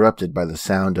interrupted by the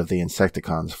sound of the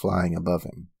Insecticons flying above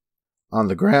him. On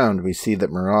the ground, we see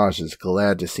that Mirage is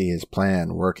glad to see his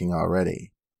plan working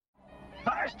already.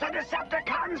 First the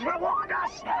Decepticons reward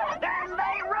us, then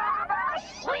they rob us!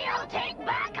 We'll take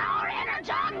back our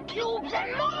Energon cubes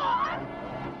and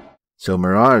more! So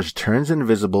Mirage turns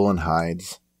invisible and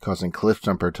hides, causing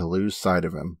Cliffjumper to lose sight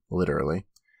of him, literally.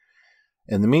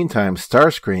 In the meantime,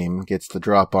 Starscream gets the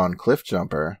drop on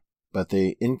Cliffjumper, but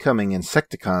the incoming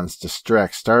Insecticons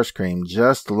distract Starscream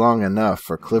just long enough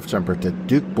for Cliffjumper to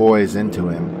Duke Boys into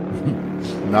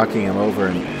him, knocking him over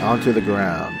and onto the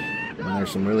ground. And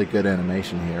there's some really good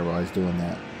animation here while he's doing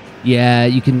that. Yeah,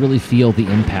 you can really feel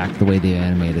the impact the way they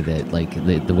animated it, like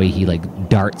the way he like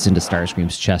darts into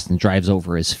Starscream's chest and drives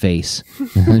over his face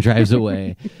and drives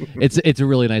away. It's a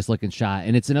really nice looking shot,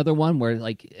 and it's another one where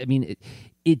like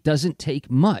it doesn't take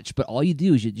much, but all you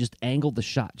do is you just angle the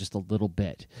shot just a little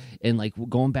bit. And like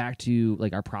going back to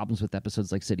like our problems with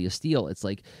episodes like City of Steel, it's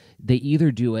like they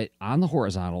either do it on the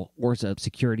horizontal or it's a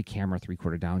security camera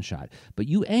 3/4 down shot. But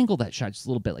you angle that shot just a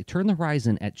little bit, like turn the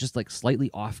horizon at just like slightly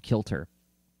off kilter.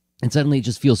 And suddenly it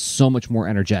just feels so much more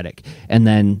energetic. And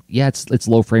then, yeah, it's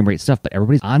low frame rate stuff, but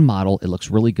everybody's on model. It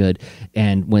looks really good.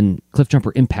 And when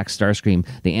Cliffjumper impacts Starscream,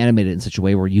 they animate it in such a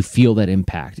way where you feel that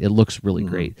impact. It looks really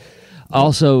great.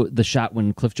 Also, the shot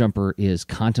when Cliffjumper is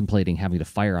contemplating having to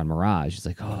fire on Mirage. He's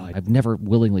like, oh, I've never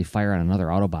willingly fired on another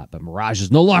Autobot, but Mirage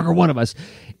is no longer one of us.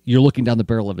 You're looking down the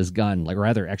barrel of his gun. Like,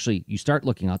 rather, actually, you start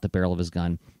looking out the barrel of his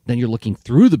gun. Then you're looking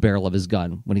through the barrel of his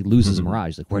gun when he loses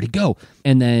Mirage. Like, where'd he go?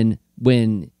 And then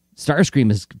when Starscream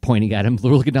is pointing at him,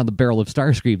 we're looking down the barrel of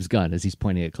Starscream's gun as he's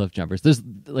pointing at Cliffjumper's. There's,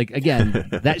 like, again,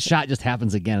 that shot just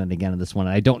happens again and again in this one,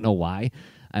 and I don't know why.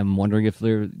 I'm wondering if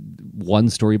one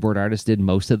storyboard artist did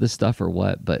most of this stuff or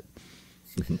what, but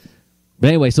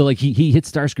anyway, so like he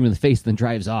hits Starscream in the face, then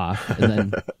drives off, and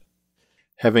then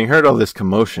having heard all this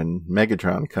commotion,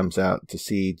 Megatron comes out to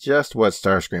see just what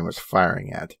Starscream was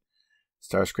firing at.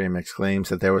 Starscream exclaims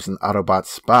that there was an Autobot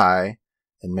spy,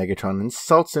 and Megatron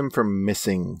insults him for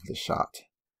missing the shot.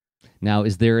 Now,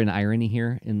 is there an irony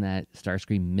here in that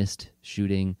Starscream missed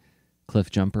shooting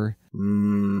Cliffjumper?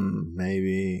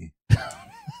 Maybe.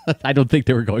 I don't think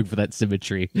they were going for that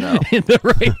symmetry. No. In the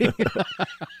writing.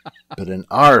 But an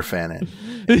R fanon.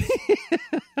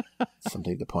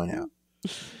 Something to point out.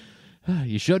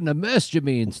 You shouldn't have missed, you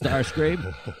mean,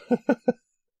 Starscream.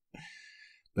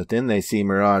 But then they see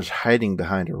Mirage hiding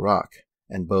behind a rock,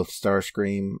 and both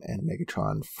Starscream and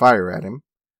Megatron fire at him,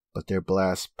 but their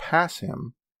blasts pass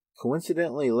him,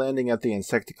 coincidentally landing at the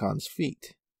Insecticon's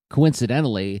feet.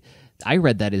 Coincidentally, I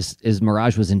read that as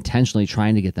Mirage was intentionally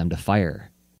trying to get them to fire.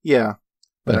 Yeah,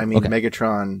 but I mean, okay.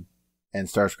 Megatron and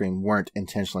Starscream weren't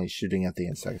intentionally shooting at the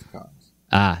Insecticons.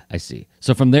 Ah, I see.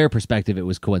 So from their perspective, it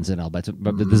was coincidental, but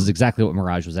this is exactly what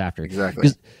Mirage was after. Exactly.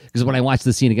 Because when I watched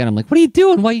the scene again, I'm like, what are you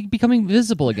doing? Why are you becoming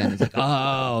visible again? It's like,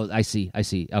 oh, I see.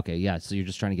 Okay, yeah, so you're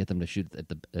just trying to get them to shoot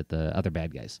at the other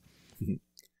bad guys.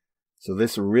 So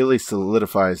this really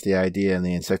solidifies the idea in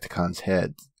the Insecticons'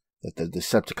 head that the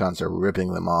Decepticons are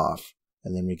ripping them off.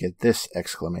 And then we get this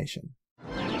exclamation.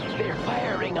 They're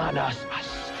firing on us.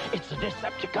 It's a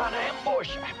Decepticon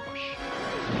ambush.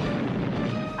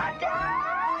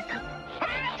 Attack!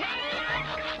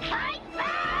 Fight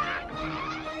back!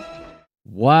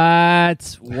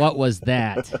 What was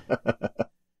that?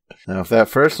 Now, if that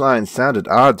first line sounded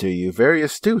odd to you, very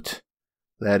astute.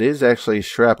 That is actually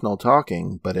shrapnel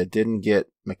talking, but it didn't get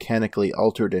mechanically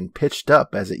altered and pitched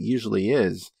up as it usually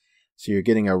is. So you're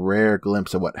getting a rare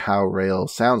glimpse of what Hal Rail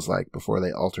sounds like before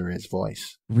they alter his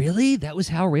voice. Really? That was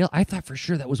Hal Rail? I thought for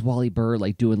sure that was Wally Burr,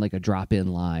 like doing like a drop-in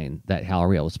line that Hal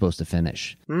Rail was supposed to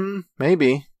finish.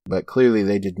 Maybe, but clearly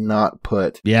they did not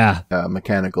put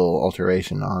mechanical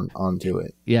alteration onto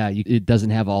it. Yeah, it doesn't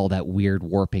have all that weird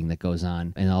warping that goes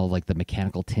on and all like the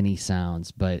mechanical tinny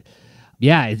sounds, but...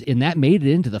 Yeah, and that made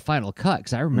it into the final cut,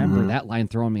 because I remember that line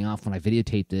throwing me off when I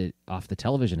videotaped it off the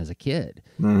television as a kid.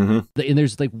 And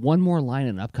there's like one more line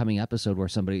in an upcoming episode where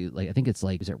somebody, like I think it's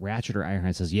like, is it Ratchet or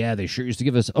Ironhide, says, yeah, they sure used to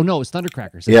give us, oh no, it's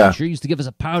Thundercracker. Says, they sure used to give us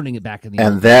a pounding it back in the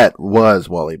And that was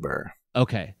Wally Burr.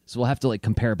 Okay, so we'll have to like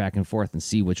compare back and forth and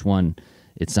see which one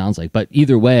it sounds like. But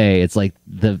either way, it's like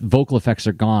the vocal effects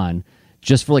are gone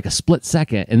just for like a split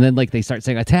second, and then like they start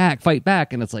saying attack, fight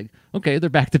back, and it's like, okay, they're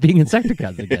back to being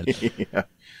Insecticons again. Yeah.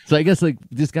 So I guess like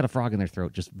just got a frog in their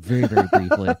throat just very, very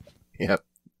briefly. Yep.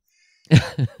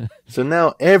 So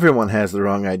now everyone has the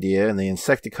wrong idea, and the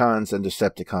Insecticons and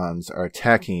Decepticons are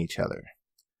attacking each other.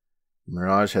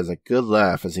 Mirage has a good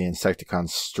laugh as the Insecticons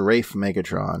strafe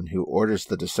Megatron, who orders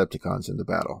the Decepticons into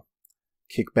battle.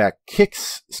 Kickback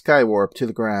kicks Skywarp to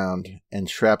the ground, and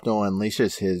Shrapnel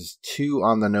unleashes his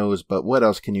two-on-the-nose, but what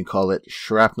else can you call it,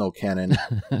 shrapnel cannon,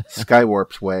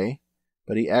 Skywarp's way.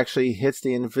 But he actually hits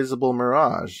the invisible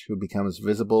Mirage, who becomes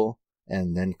visible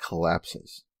and then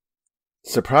collapses.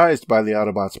 Surprised by the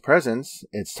Autobots' presence,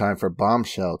 it's time for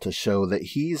Bombshell to show that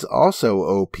he's also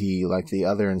OP like the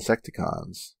other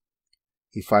Insecticons.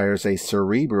 He fires a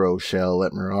Cerebro shell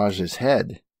at Mirage's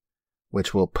head,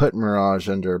 which will put Mirage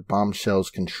under Bombshell's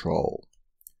control.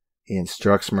 He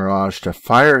instructs Mirage to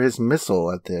fire his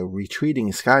missile at the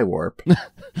retreating Skywarp,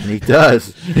 and he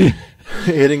does,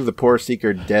 hitting the poor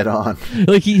Seeker dead on.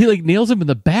 Like he like nails him in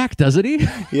the back, doesn't he?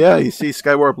 Yeah, you see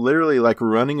Skywarp literally like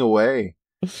running away,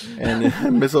 and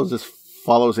the missile just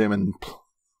follows him and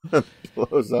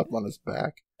blows up on his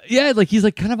back. Yeah, like he's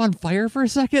like kind of on fire for a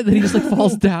second, then he just like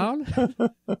falls down.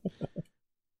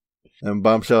 And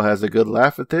Bombshell has a good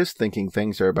laugh at this, thinking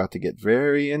things are about to get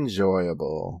very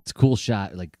enjoyable. It's a cool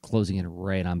shot, like closing in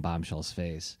right on Bombshell's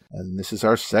face. And this is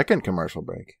our second commercial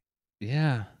break.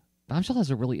 Yeah. Bombshell has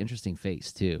a really interesting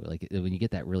face, too. Like, when you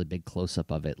get that really big close-up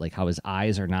of it, like how his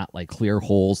eyes are not like clear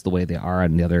holes the way they are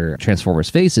on the other Transformers'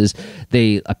 faces.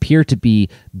 They appear to be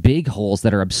big holes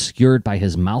that are obscured by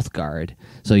his mouth guard.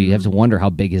 So you have to wonder how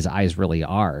big his eyes really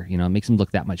are. You know, it makes him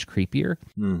look that much creepier.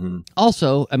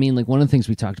 Also, I mean, like one of the things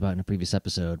we talked about in a previous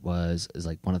episode is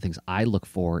like one of the things I look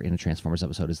for in a Transformers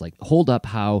episode is like hold up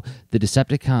how the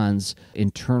Decepticons'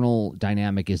 internal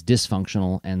dynamic is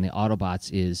dysfunctional and the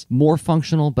Autobots is more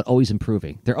functional, but always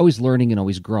improving. They're always learning and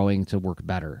always growing to work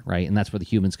better, right? And that's where the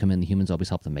humans come in. The humans always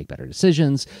help them make better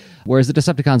decisions, whereas the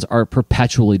Decepticons are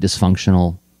perpetually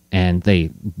dysfunctional and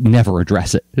they never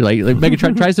address it. Like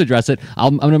Megatron tries to address it.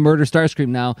 I'm going to murder Starscream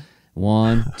now.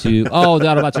 1, 2. Oh, the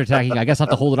Autobots are attacking. I guess I'll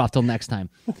have to hold it off till next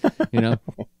time. You know?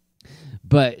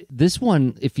 But this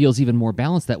one, it feels even more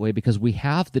balanced that way because we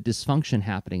have the dysfunction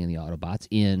happening in the Autobots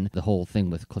in the whole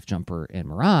thing with Cliffjumper and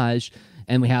Mirage,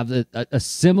 and we have a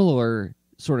similar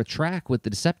sort of track with the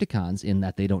Decepticons in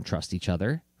that they don't trust each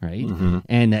other, right?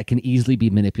 And that can easily be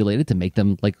manipulated to make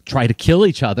them like try to kill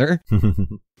each other.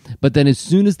 But then as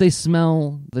soon as they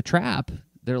smell the trap,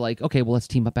 they're like, okay, well, let's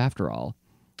team up after all.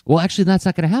 Well, actually, that's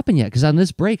not going to happen yet because on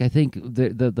this break, I think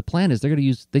the plan is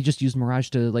they just use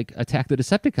Mirage to like attack the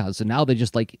Decepticons. So now they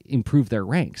just like improve their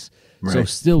ranks. Right. So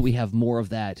still we have more of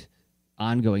that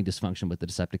ongoing dysfunction with the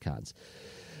Decepticons.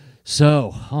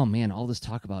 So, oh man, all this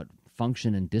talk about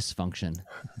function and dysfunction.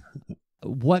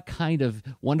 What kind of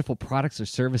wonderful products or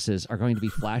services are going to be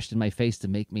flashed in my face to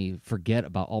make me forget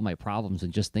about all my problems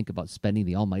and just think about spending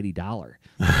the almighty dollar?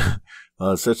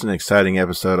 Well, it's such an exciting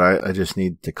episode. I just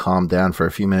need to calm down for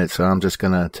a few minutes, so I'm just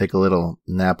going to take a little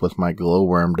nap with my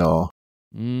glowworm doll.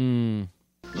 Musical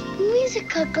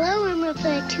glowworm will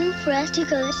play a tune for us to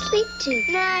go to sleep to.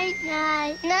 Night,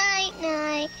 night, night,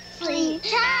 night. Sleep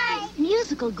time.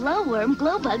 Musical glowworm,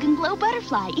 glowbug, and glow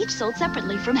butterfly, each sold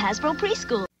separately from Hasbro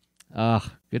Preschool.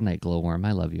 Good night, glowworm.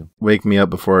 I love you. Wake me up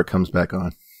before it comes back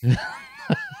on.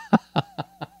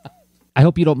 I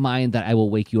hope you don't mind that I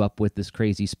will wake you up with this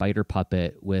crazy spider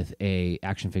puppet with a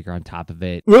action figure on top of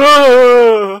it.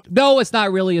 No, it's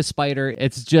not really a spider.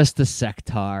 It's just a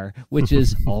Sectar, which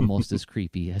is almost as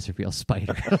creepy as a real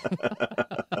spider.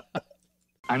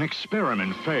 An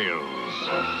experiment fails.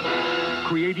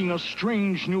 creating a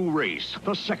strange new race,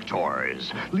 the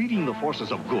Sectors. Leading the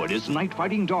forces of good is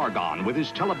night-fighting Dargon with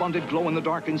his telebonded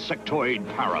glow-in-the-dark insectoid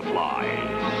Parafly.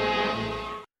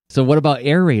 So what about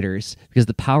air raiders? Because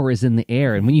the power is in the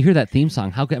air. And when you hear that theme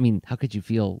song, how could you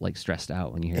feel like stressed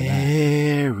out when you hear that?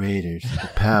 Air raiders, the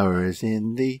power is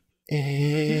in the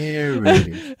air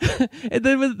raiders. And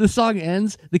then when the song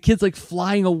ends, the kid's like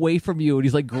flying away from you and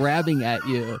he's like grabbing at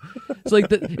you. It's like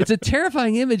it's a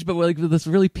terrifying image, but like with this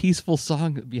really peaceful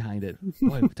song behind it.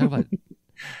 Boy, talk about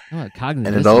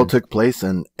cognitive. And it all took place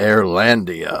in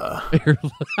Airlandia.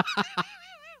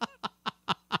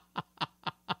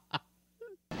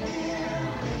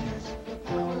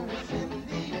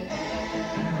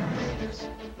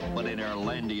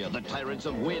 The tyrants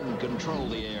of wind control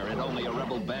the air, and only a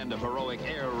rebel band of heroic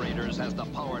air raiders has the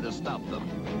power to stop them.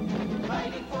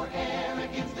 Fighting for air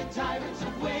against the tyrants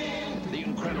of wind. The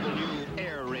incredible new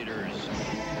Air Raiders.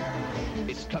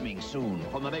 It's coming soon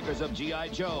from the makers of G.I.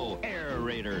 Joe, Air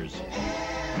Raiders.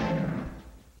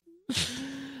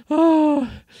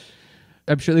 Oh,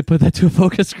 I'm sure they put that to a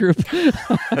focus group.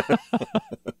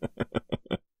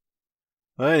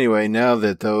 Well, anyway, now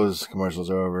that those commercials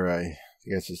are over, I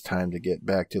guess it's time to get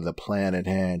back to the plan at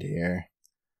hand here.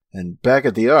 And back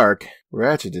at the Ark,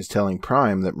 Ratchet is telling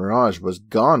Prime that Mirage was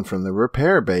gone from the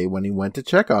repair bay when he went to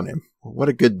check on him. What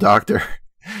a good doctor.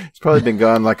 He's probably been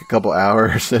gone like a couple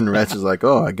hours, and Ratchet's like,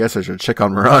 oh, I guess I should check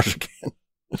on Mirage again.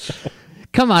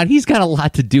 Come on, he's got a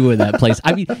lot to do in that place.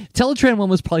 I mean, Teletran 1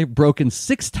 was probably broken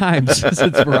 6 times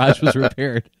since Mirage was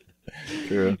repaired.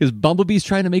 True. Because Bumblebee's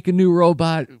trying to make a new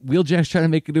robot, Wheeljack's trying to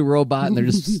make a new robot, and they're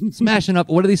just smashing up.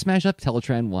 What do they smash up?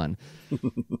 Teletran 1.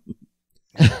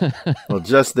 Well,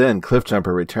 just then,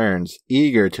 Cliffjumper returns,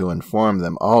 eager to inform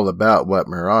them all about what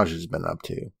Mirage has been up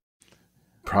to.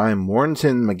 Prime warns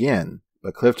him again,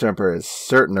 but Cliffjumper is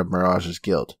certain of Mirage's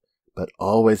guilt. But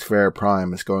Always Fair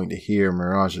Prime is going to hear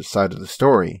Mirage's side of the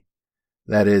story.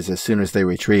 That is, as soon as they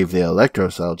retrieve the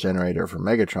electrocell generator from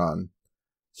Megatron.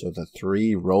 So the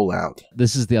 3 roll out.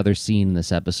 This is the other scene in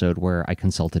this episode where I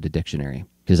consulted a dictionary.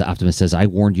 Because Optimus says, I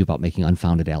warned you about making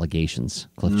unfounded allegations,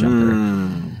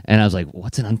 Cliffjumper. And I was like,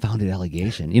 what's an unfounded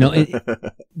allegation? You know,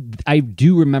 I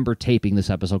do remember taping this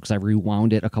episode because I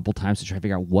rewound it a couple times to try to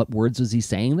figure out what words was he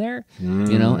saying there.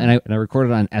 You know, and I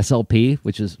recorded on SLP,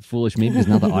 which is foolish me because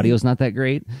now the audio's not that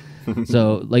great.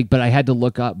 So, like, but I had to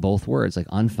look up both words, like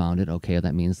unfounded. Okay,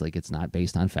 that means like it's not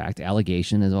based on fact.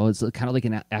 Allegation is, it's kind of like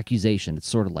an accusation. It's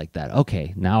sort of like that.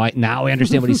 Okay, now I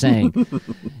understand what he's saying.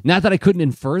 Not that I couldn't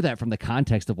infer that from the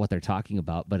context of what they're talking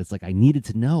about, but it's like I needed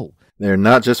to know. They're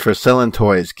not just for selling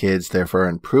toys, kids. They're for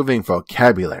improving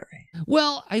vocabulary.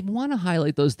 Well, I want to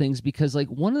highlight those things because, like,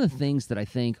 one of the things that I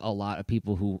think a lot of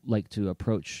people who like to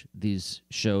approach these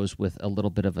shows with a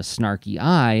little bit of a snarky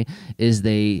eye is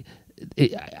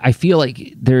I feel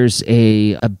like there's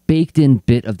a baked-in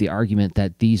bit of the argument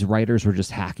that these writers were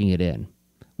just hacking it in,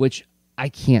 which I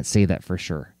can't say that for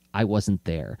sure. I wasn't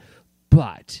there.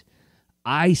 But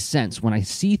I sense when I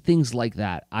see things like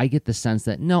that, I get the sense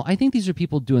that, no, I think these are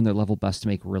people doing their level best to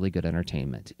make really good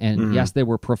entertainment. And yes, there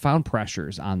were profound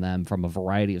pressures on them from a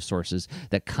variety of sources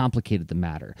that complicated the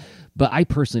matter. But I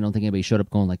personally don't think anybody showed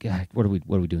up going like, what are we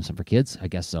doing, something for kids? I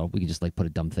guess so. We can just like put a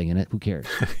dumb thing in it. Who cares?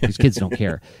 Because kids don't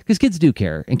care. Because kids do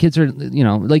care. And kids are, you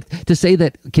know, like to say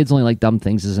that kids only like dumb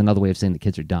things is another way of saying that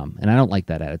kids are dumb. And I don't like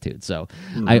that attitude. So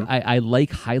I like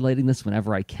highlighting this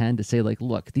whenever I can to say like,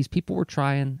 look, these people were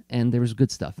trying and there was good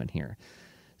stuff in here.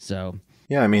 So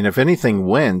yeah, I mean, if anything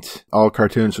went, all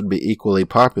cartoons would be equally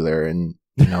popular, and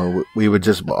you know, we would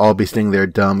just all be sitting there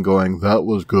dumb going, that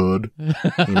was good.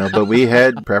 You know, but we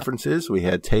had preferences, we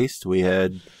had taste, we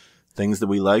had things that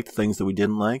we liked, things that we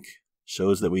didn't like,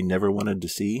 shows that we never wanted to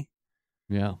see.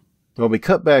 Yeah. Well, we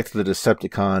cut back to the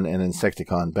Decepticon and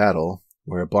Insecticon battle,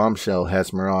 where Bombshell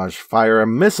has Mirage fire a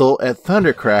missile at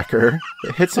Thundercracker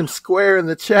that hits him square in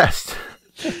the chest.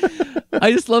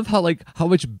 I just love how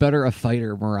much better a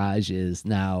fighter Mirage is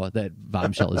now that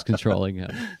Bombshell is controlling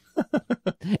him.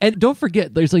 And don't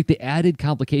forget, there's like the added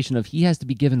complication of he has to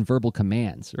be given verbal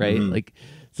commands, right? Like,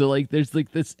 so like there's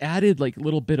like this added like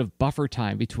little bit of buffer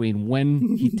time between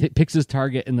when he picks his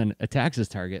target and then attacks his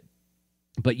target.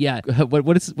 But yeah,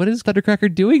 what is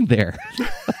Thundercracker doing there?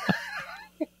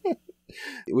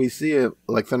 We see it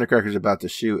like Thundercracker's about to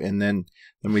shoot, and then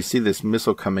we see this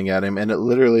missile coming at him, and it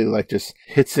literally like just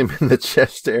hits him in the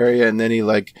chest area, and then he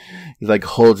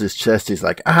holds his chest. He's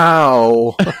like,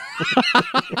 "Ow!"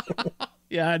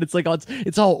 Yeah, and it's like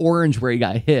it's all orange where he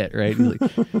got hit, right? Like,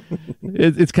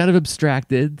 it's kind of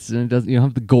abstracted, and it doesn't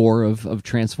have the gore of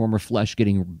Transformer flesh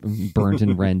getting burnt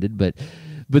and rended, but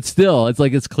But still,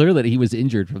 it's clear that he was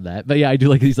injured from that. But yeah, I do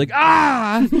like he's like,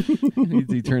 ah!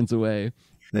 he turns away.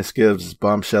 This gives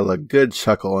Bombshell a good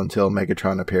chuckle until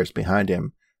Megatron appears behind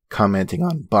him, commenting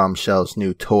on Bombshell's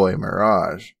new toy,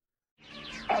 Mirage.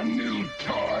 A new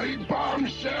toy,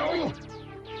 Bombshell?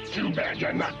 Too bad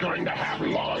you're not going to have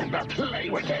long to play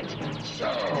with it.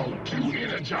 So, 2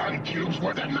 Energon cubes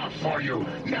weren't enough for you.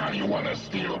 Now you want to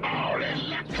steal our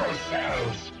electro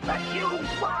cells. The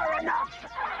cubes were enough,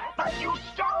 but you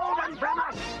stole them from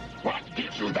us. What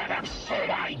gives you that absurd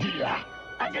idea?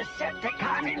 A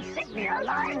Decepticon insignia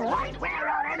lying right where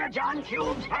our Energon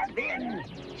cubes have been.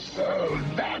 So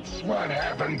that's what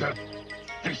happened to...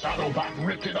 This Autobot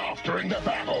ripped it off during the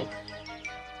battle.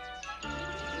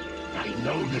 I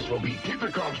know this will be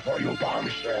difficult for you,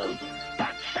 Bombshell,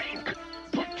 but think.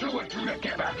 Put 2 and 2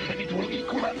 together, and it will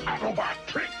equal an Autobot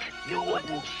trick. You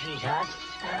wouldn't cheat us.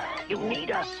 You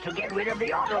need us to get rid of the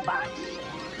Autobots.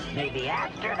 Maybe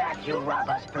after that you rob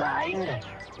us blind,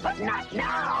 but not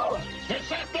now.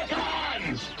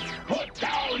 Decepticons! Put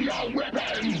down your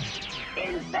weapons!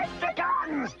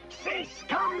 Insecticons, cease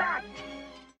combat!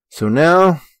 So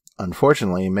now,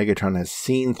 unfortunately, Megatron has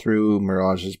seen through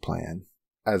Mirage's plan.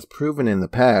 As proven in the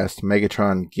past,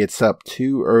 Megatron gets up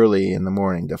too early in the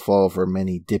morning to fall for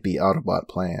many dippy Autobot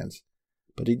plans.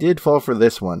 But he did fall for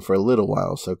this one for a little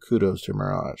while, so kudos to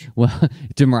Mirage. Well,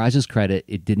 to Mirage's credit,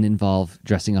 it didn't involve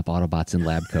dressing up Autobots in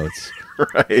lab coats.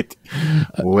 Right.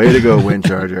 Way to go,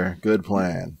 Windcharger. Good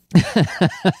plan.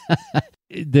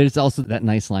 There's also that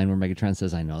nice line where Megatron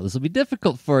says, I know this will be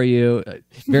difficult for you.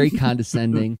 Very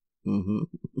condescending. Mm-hmm.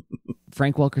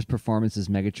 Frank Welker's performance as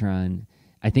Megatron,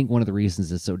 I think one of the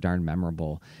reasons it's so darn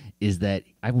memorable is that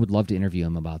I would love to interview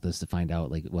him about this to find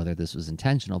out like whether this was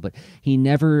intentional, but he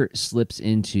never slips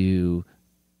into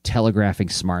telegraphing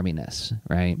smarminess,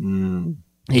 right? Mm.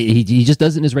 He just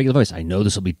does it in his regular voice. I know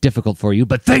this will be difficult for you,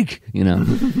 but think, you know.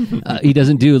 He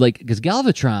doesn't do like, because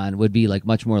Galvatron would be like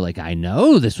much more like, I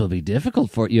know this will be difficult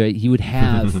for you. He would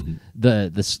have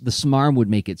the smarm would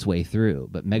make its way through,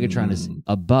 but Megatron is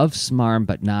above smarm,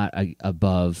 but not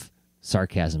above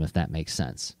sarcasm, if that makes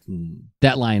sense.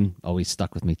 That line always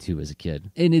stuck with me too as a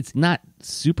kid. And it's not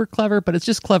super clever, but it's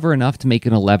just clever enough to make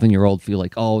an 11-year-old feel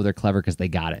like, oh, they're clever because they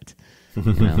got it.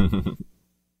 You know?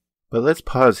 But let's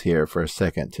pause here for a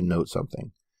second to note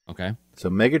something. Okay. So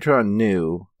Megatron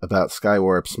knew about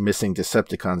Skywarp's missing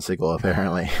Decepticon signal,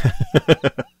 apparently.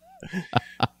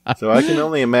 So I can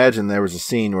only imagine there was a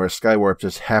scene where Skywarp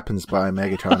just happens by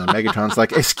Megatron, and Megatron's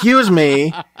like, excuse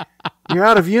me, you're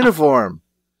out of uniform.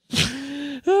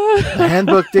 The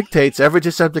handbook dictates every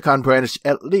Decepticon brandish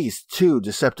at least 2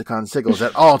 Decepticon signals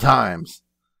at all times.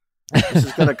 This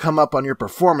is going to come up on your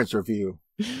performance review.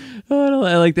 Oh,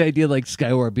 I like the idea of like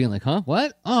Skywarp being like, huh?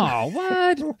 What? Oh,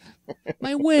 what?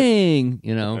 My wing,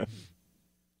 you know?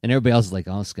 And everybody else is like,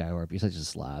 oh, Skywarp, you're such a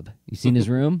slob. You seen his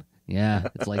room? Yeah,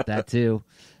 it's like that too.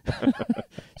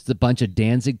 Just a bunch of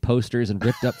Danzig posters and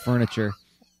ripped up furniture.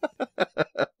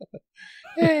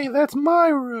 Hey, that's my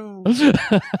room.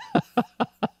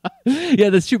 Yeah,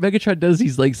 that's true. Megatron does.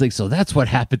 He's like, so that's what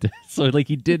happened. So like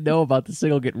he did know about the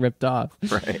signal getting ripped off.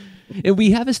 Right. And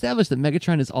we have established that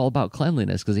Megatron is all about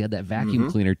cleanliness because he had that vacuum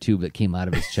cleaner tube that came out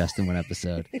of his chest in one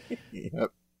episode.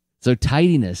 Yep. So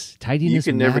tidiness You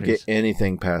can never matters. get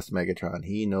anything past Megatron.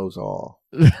 He knows all.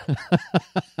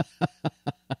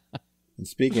 And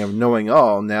speaking of knowing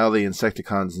all, now the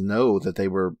Insecticons know that they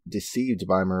were deceived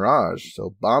by Mirage,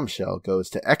 so Bombshell goes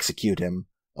to execute him,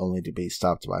 only to be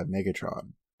stopped by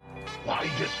Megatron. Why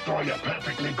destroy a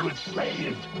perfectly good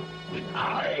slave when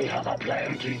I have a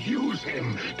plan to use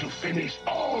him to finish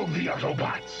all the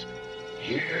Autobots?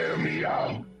 Hear me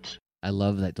out. I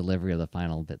love that delivery of the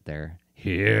final bit there.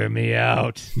 Hear me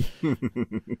out.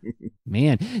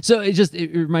 Man. So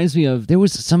it reminds me of, there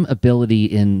was some ability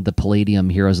in the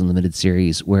Palladium Heroes Unlimited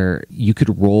series where you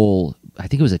could roll, I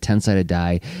think it was a 10-sided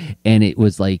die, and it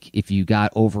was like if you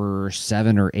got over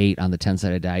 7 or 8 on the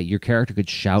 10-sided die, your character could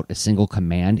shout a single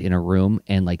command in a room,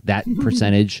 and like that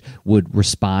percentage would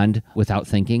respond without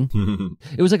thinking.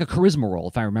 It was like a charisma roll,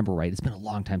 if I remember right. It's been a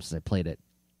long time since I played it.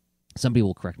 Somebody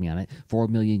will correct me on it 4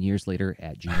 million years later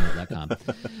at gmail.com.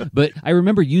 But I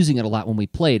remember using it a lot when we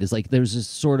played. Is like there's this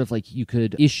sort of like you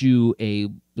could issue a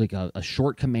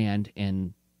short command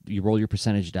and you roll your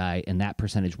percentage die and that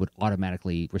percentage would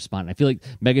automatically respond. I feel like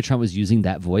Megatron was using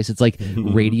that voice. It's like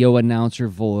radio announcer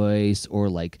voice or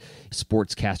like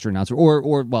sportscaster announcer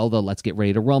or the let's get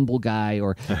ready to rumble guy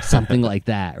or something like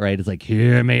that, right? It's like,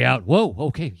 hear me out. Whoa,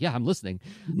 okay, yeah, I'm listening.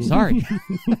 Sorry.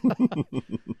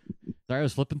 Sorry, I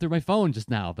was flipping through my phone just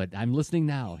now, but I'm listening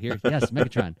now. Here, yes,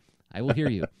 Megatron, I will hear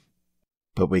you.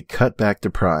 But we cut back to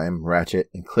Prime, Ratchet,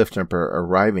 and Cliffjumper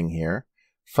arriving here,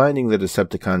 finding the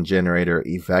Decepticon generator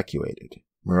evacuated.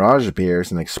 Mirage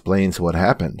appears and explains what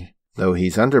happened. Though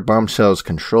he's under Bombshell's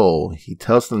control, he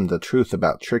tells them the truth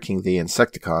about tricking the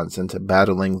Insecticons into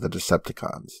battling the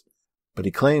Decepticons. But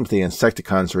he claims the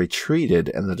Insecticons retreated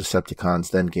and the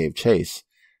Decepticons then gave chase,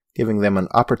 giving them an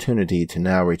opportunity to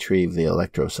now retrieve the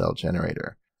electrocell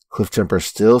generator. Cliffjumper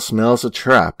still smells a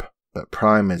trap, but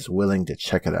Prime is willing to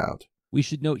check it out. We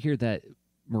should note here that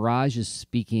Mirage is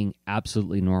speaking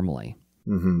absolutely normally.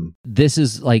 Mm-hmm. This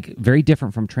is like very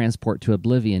different from Transport to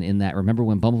Oblivion in that, remember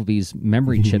when Bumblebee's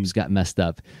memory chips got messed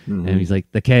up, and he's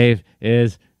like, the cave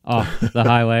is off the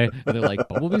highway, and they're like,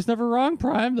 Bumblebee's never wrong,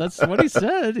 Prime, that's what he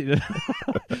said.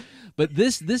 But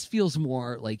this feels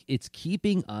more like it's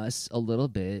keeping us a little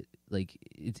bit, like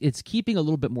it's keeping a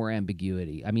little bit more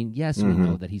ambiguity. I mean, yes, we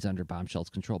know that he's under Bombshell's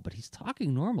control, but he's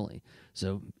talking normally.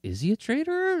 So is he a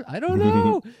traitor? I don't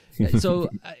know. So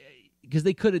because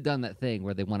they could have done that thing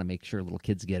where they want to make sure little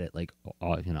kids get it, like,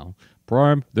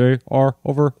 Prime, they are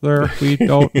over there. We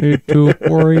don't need to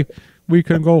worry. We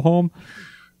can go home.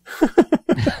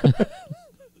 But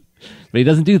he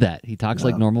doesn't do that. He talks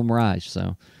like normal Mirage.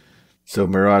 So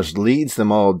Mirage leads them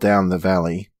all down the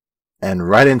valley and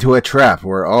right into a trap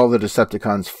where all the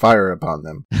Decepticons fire upon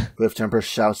them. Cliffjumper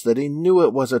shouts that he knew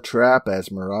it was a trap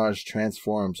as Mirage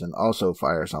transforms and also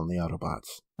fires on the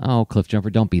Autobots. Oh,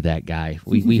 Cliffjumper, don't be that guy.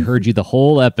 We heard you the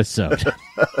whole episode.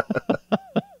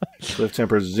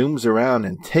 Cliffjumper zooms around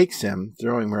and takes him,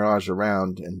 throwing Mirage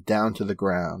around and down to the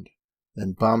ground.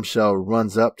 Then Bombshell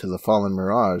runs up to the fallen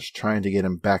Mirage, trying to get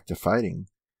him back to fighting.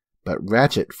 But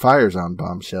Ratchet fires on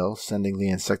Bombshell, sending the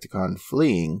Insecticon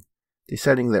fleeing,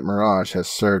 deciding that Mirage has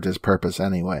served his purpose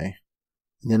anyway.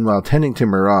 And then while tending to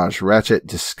Mirage, Ratchet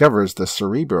discovers the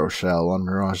Cerebro shell on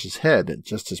Mirage's head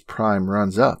just as Prime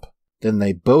runs up. Then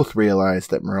they both realize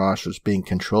that Mirage was being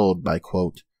controlled by,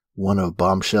 quote, one of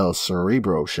Bombshell's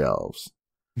Cerebro shells.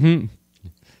 Yeah.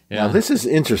 Now this is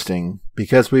interesting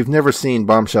because we've never seen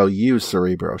Bombshell use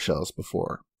Cerebro shells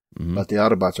before, but the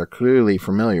Autobots are clearly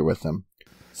familiar with them.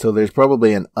 So there's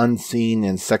probably an unseen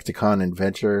Insecticon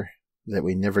adventure that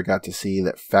we never got to see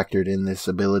that factored in this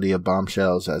ability of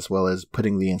Bombshells, as well as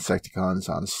putting the Insecticons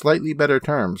on slightly better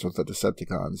terms with the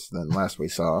Decepticons than last we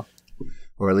saw,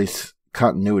 or at least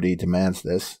continuity demands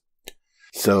this.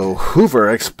 So Hoover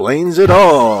explains it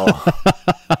all.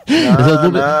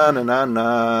 Na.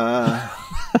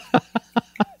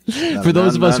 For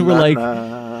those of us who were like,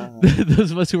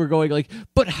 those of us who were going like,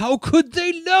 but how could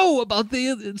they know about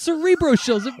the Cerebro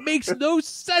shells? It makes no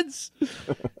sense.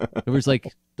 It was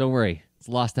like, don't worry, it's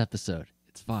a lost episode.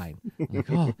 It's fine. I'm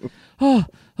like,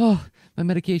 oh, my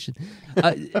medication.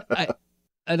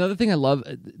 Another thing I love,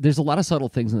 there's a lot of subtle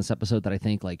things in this episode that I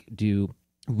think like do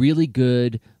really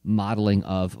good modeling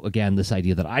of, again, this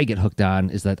idea that I get hooked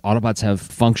on is that Autobots have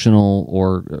functional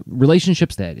or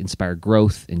relationships that inspire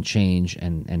growth and change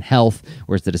and health,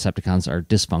 whereas the Decepticons are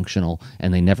dysfunctional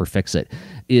and they never fix it.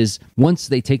 Is once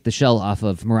they take the shell off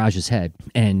of Mirage's head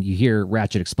and you hear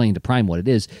Ratchet explain to Prime what it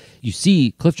is, you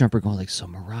see Cliffjumper going like, so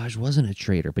Mirage wasn't a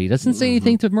traitor, but he doesn't say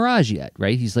anything to Mirage yet,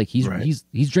 right? He's like,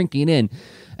 he's drinking it in.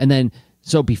 And then,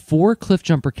 so before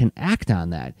Cliffjumper can act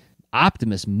on that,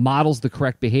 Optimus models the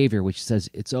correct behavior, which says,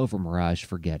 it's over, Mirage,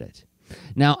 forget it.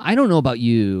 Now, I don't know about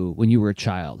you when you were a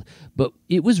child, but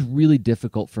it was really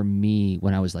difficult for me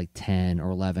when I was like 10 or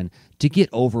 11 to get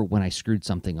over when I screwed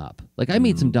something up. Like, I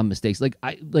made some dumb mistakes.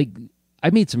 I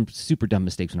made some super dumb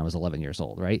mistakes when I was 11 years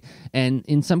old, right? And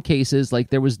in some cases, like,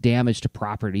 there was damage to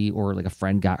property or, like, a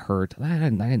friend got hurt. I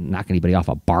didn't knock anybody off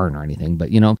a barn or anything, but,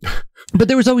 but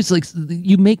there was always, like,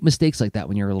 you make mistakes like that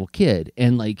when you're a little kid,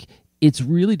 and, like, it's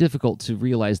really difficult to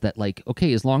realize that, like,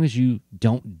 okay, as long as you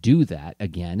don't do that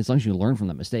again, as long as you learn from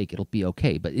the mistake, it'll be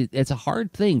okay. But it's a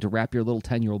hard thing to wrap your little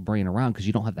 10-year-old brain around because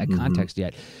you don't have that context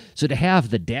yet. So to have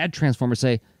the dad Transformer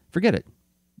say, forget it.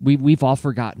 We've all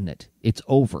forgotten it. It's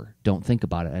over. Don't think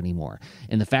about it anymore.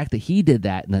 And the fact that he did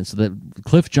that, and then so that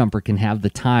Cliffjumper can have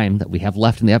the time that we have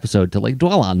left in the episode to like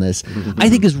dwell on this, I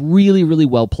think is really, really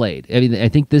well played. I mean, I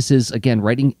think this is, again,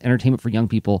 writing entertainment for young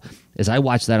people. As I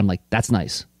watch that, I'm like, that's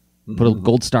nice. Put a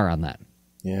gold star on that.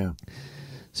 Yeah.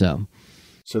 So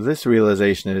this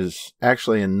realization is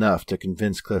actually enough to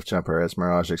convince Cliffjumper, as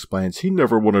Mirage explains, he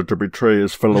never wanted to betray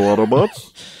his fellow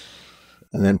Autobots.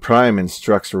 And then Prime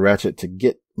instructs Ratchet to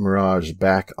get Mirage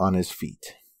back on his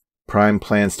feet. Prime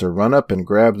plans to run up and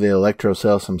grab the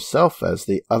electrocells himself as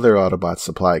the other Autobots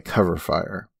supply cover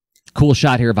fire. Cool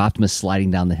shot here of Optimus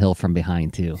sliding down the hill from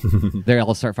behind, too. They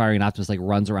all start firing, and Optimus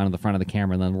runs around in the front of the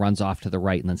camera and then runs off to the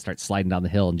right and then starts sliding down the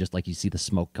hill, and just you see the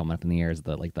smoke coming up in the air as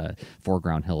the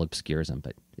foreground hill obscures him,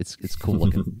 but it's cool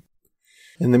looking.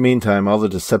 In the meantime, all the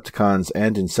Decepticons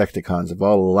and Insecticons have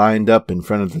all lined up in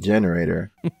front of the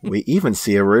generator. We even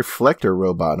see a reflector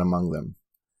robot among them,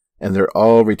 and they're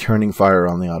all returning fire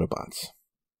on the Autobots.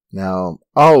 Now,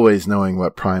 always knowing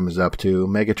what Prime is up to,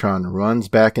 Megatron runs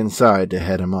back inside to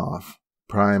head him off.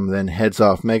 Prime then heads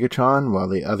off Megatron while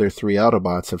the other 3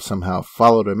 Autobots have somehow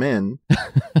followed him in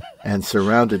and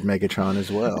surrounded Megatron as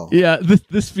well. Yeah,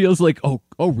 this feels like, oh,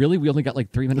 really? We only got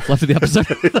 3 minutes left of the episode?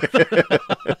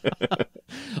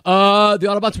 The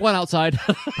Autobots went outside.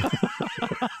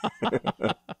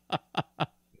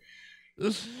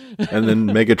 And then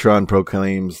Megatron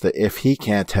proclaims that if he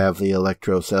can't have the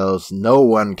electro cells, no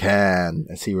one can,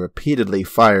 as he repeatedly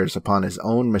fires upon his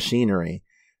own machinery,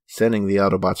 sending the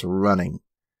Autobots running.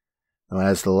 Now,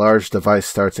 as the large device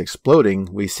starts exploding,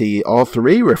 we see all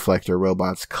 3 reflector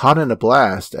robots caught in a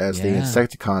blast as the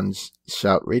Insecticons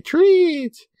shout,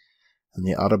 "Retreat!" And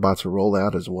the Autobots roll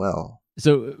out as well.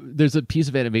 So there's a piece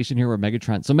of animation here where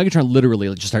Megatron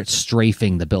literally just starts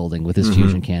strafing the building with his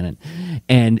fusion cannon.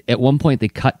 And at one point they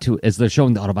cut to, as they're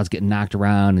showing the Autobots getting knocked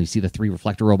around, and you see the 3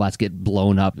 reflector robots get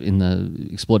blown up in the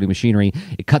exploding machinery.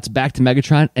 It cuts back to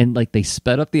Megatron, and they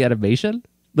sped up the animation.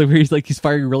 Where he's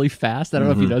firing really fast. I don't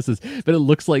know if you noticed this, but it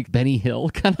looks like Benny Hill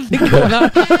kind of thing going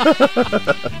on.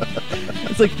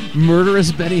 It's like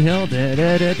murderous Benny Hill.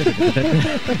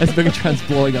 As Megatron's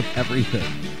blowing up everything.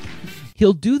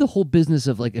 He'll do the whole business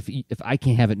of if I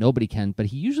can't have it, nobody can. But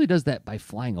he usually does that by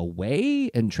flying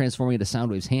away and transforming into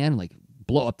Soundwave's hand,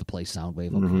 blow up the place,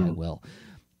 Soundwave. Okay, I will.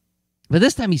 But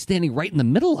this time he's standing right in the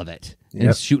middle of it and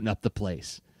he's shooting up the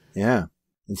place. Yeah,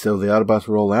 and so the Autobots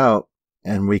roll out,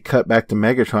 and we cut back to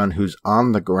Megatron, who's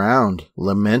on the ground,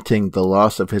 lamenting the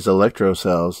loss of his electro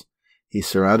cells. He's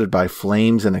surrounded by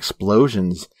flames and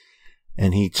explosions,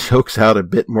 and he chokes out a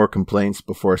bit more complaints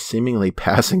before seemingly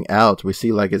passing out. We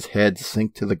see his head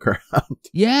sink to the ground.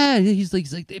 Yeah, he's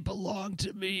like, they belong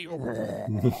to me.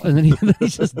 And then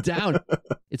he's just down.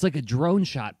 It's like a drone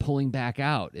shot pulling back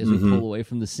out as we pull away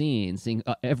from the scene, seeing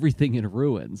everything in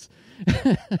ruins.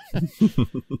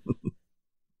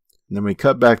 And then we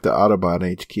cut back to Autobot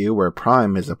HQ, where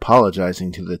Prime is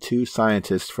apologizing to the 2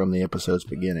 scientists from the episode's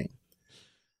beginning.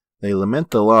 They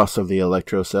lament the loss of the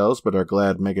electro cells, but are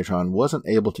glad Megatron wasn't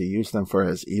able to use them for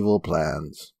his evil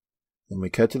plans. Then we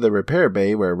cut to the repair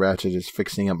bay, where Ratchet is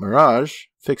fixing up Mirage,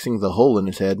 fixing the hole in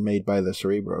his head made by the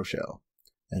Cerebro shell.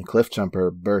 And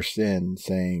Cliffjumper bursts in,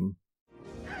 saying,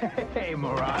 "Hey,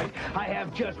 Mirage, I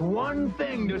have just one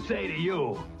thing to say to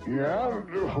you." Yeah?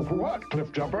 What,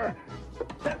 Cliffjumper?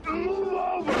 Move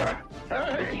over!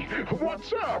 Hey,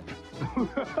 what's up?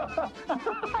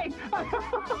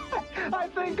 I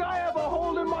think I have a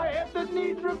hole in my head that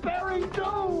needs repairing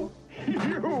too!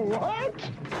 You what?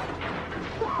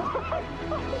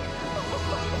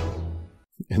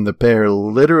 And the pair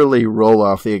literally roll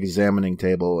off the examining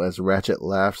table as Ratchet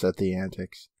laughs at the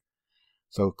antics.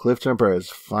 So Cliffjumper has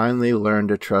finally learned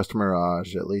to trust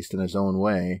Mirage, at least in his own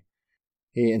way.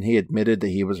 He admitted that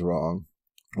he was wrong,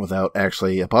 without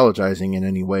actually apologizing in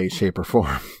any way, shape, or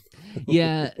form.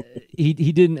 Yeah, he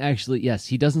didn't actually. Yes,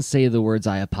 he doesn't say the words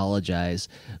 "I apologize,"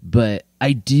 but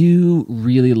I do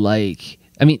really like.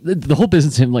 I mean, the whole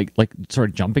business of him like sort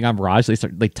of jumping on Mirage,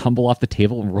 they tumble off the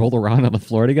table and roll around on the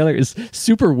floor together is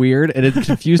super weird, and it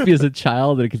confused me as a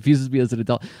child, and it confuses me as an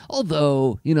adult.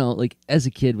 Although, as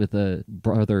a kid with a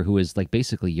brother who is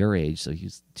basically your age, so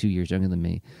he's 2 years younger than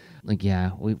me.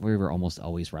 We were almost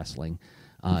always wrestling,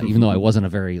 even though I wasn't a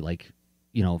very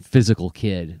physical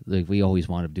kid. We always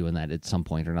wound up doing that at some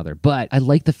point or another. But I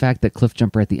like the fact that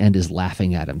Cliffjumper at the end is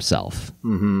laughing at himself.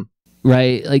 Mm-hmm.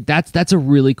 Right? That's a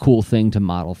really cool thing to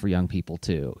model for young people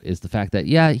too, is the fact that,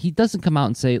 he doesn't come out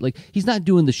and say, he's not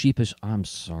doing the sheepish, "I'm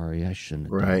sorry, I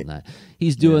shouldn't have done that."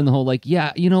 He's doing the whole,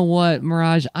 you know what,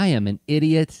 Mirage, I am an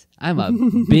idiot. I'm a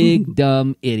big,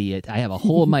 dumb idiot. I have a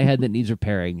hole in my head that needs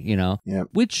repairing, Yep.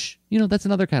 Which, that's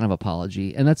another kind of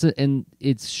apology. And and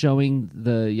it's showing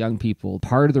the young people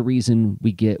part of the reason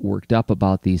we get worked up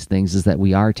about these things is that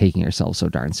we are taking ourselves so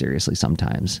darn seriously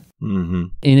sometimes. Mm-hmm.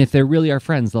 And if they're really our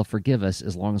friends, they'll forgive us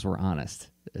as long as we're honest.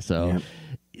 So,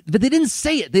 but they didn't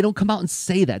say it. They don't come out and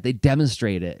say that. They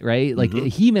demonstrate it, right? Like a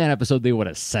He-Man episode, they would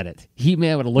have said it.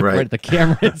 He-Man would have looked right at the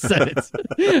camera and said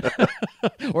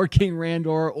it. Or King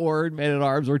Randor or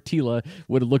Man-at-Arms or Tila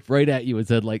would have looked right at you and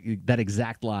said that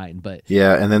exact line. But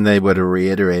yeah, and then they would have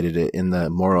reiterated it in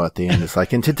the moral at the end. It's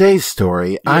in today's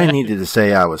story, I needed to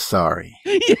say I was sorry.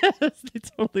 Yes, they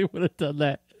totally would have done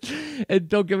that. And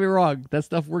don't get me wrong, that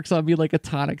stuff works on me like a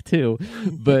tonic too.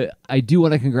 But I do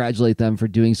want to congratulate them for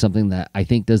doing something that I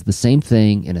think does the same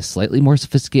thing in a slightly more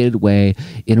sophisticated way,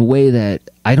 in a way that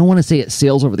I don't want to say it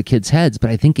sails over the kids' heads,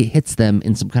 but I think it hits them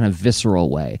in some kind of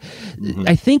visceral way. Mm-hmm.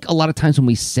 I think a lot of times when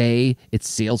we say it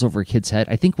sails over a kid's head,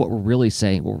 I think what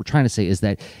we're trying to say is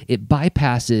that it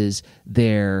bypasses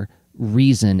their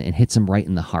reason and hits them right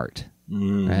in the heart,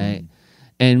 right?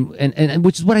 And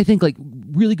which is what I think like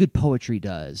really good poetry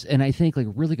does. And I think like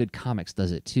really good comics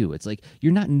does it too. It's like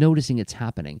you're not noticing it's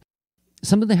happening.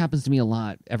 Something that happens to me a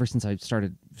lot ever since I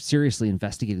started seriously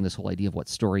investigating this whole idea of what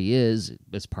story is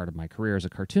as part of my career as a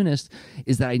cartoonist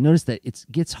is that I noticed that it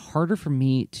gets harder for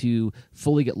me to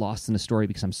fully get lost in a story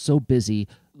because I'm so busy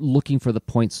looking for the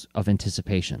points of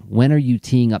anticipation. When are you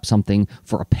teeing up something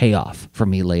for a payoff for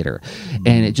me later? Mm-hmm.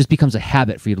 And it just becomes a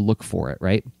habit for you to look for it,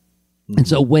 right? And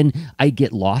so when I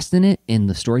get lost in it and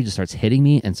the story just starts hitting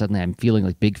me and suddenly I'm feeling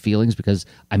like big feelings because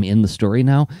I'm in the story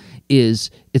now, it's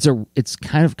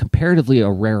kind of comparatively a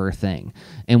rarer thing.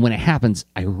 And when it happens,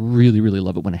 I really, really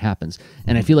love it when it happens.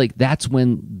 And I feel like that's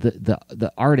when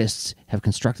the artists have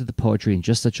constructed the poetry in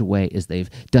just such a way as they've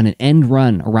done an end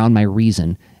run around my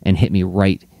reason and hit me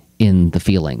right in the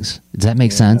feelings. Does that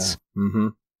make sense? Mm-hmm.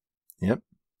 Yep.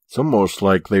 It's almost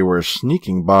like they were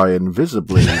sneaking by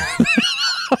invisibly.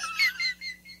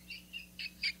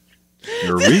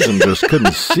 Your reason just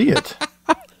couldn't see it.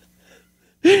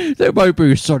 They might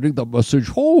be sending the message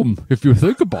home, if you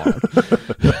think about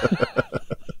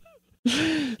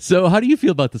it. So how do you feel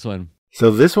about this one?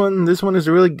 So this one is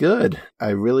really good. I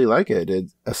really like it.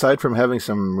 Aside from having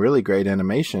some really great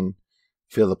animation,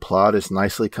 I feel the plot is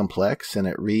nicely complex and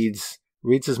it reads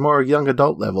as more young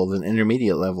adult level than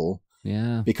intermediate level.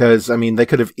 Yeah. Because, I mean, they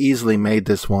could have easily made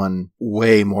this one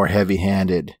way more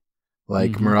heavy-handed.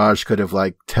 Like, Mirage could have,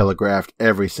 like, telegraphed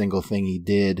every single thing he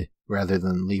did rather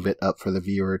than leave it up for the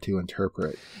viewer to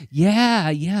interpret.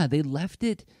 Yeah. They left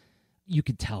it, you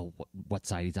could tell what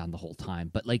side he's on the whole time,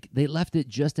 but, like, they left it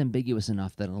just ambiguous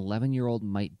enough that an 11-year-old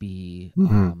might be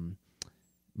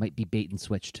bait and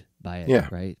switched by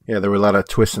it, right? Yeah, there were a lot of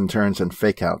twists and turns and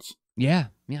fake-outs. Yeah.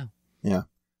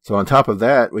 So on top of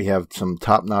that, we have some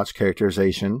top-notch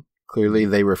characterization. Clearly,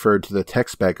 they referred to the tech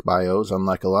spec bios,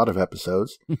 unlike a lot of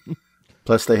episodes.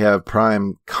 Plus, they have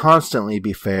Prime constantly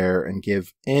be fair and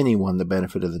give anyone the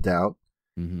benefit of the doubt.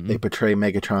 Mm-hmm. They portray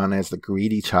Megatron as the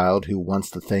greedy child who wants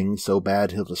the thing so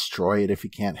bad he'll destroy it if he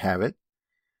can't have it.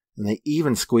 And they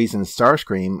even squeeze in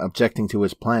Starscream objecting to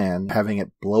his plan, having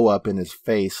it blow up in his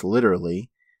face,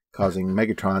 literally, causing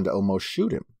Megatron to almost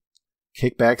shoot him.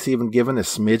 Kickback's even given a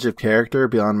smidge of character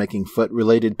beyond making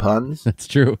foot-related puns. That's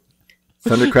true.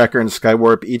 Thundercracker and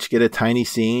Skywarp each get a tiny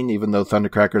scene, even though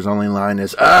Thundercracker's only line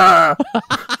is, "Ah!"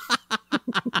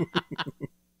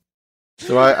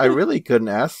 So I really couldn't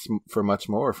ask for much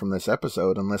more from this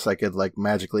episode unless I could, like,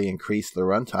 magically increase the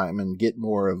runtime and get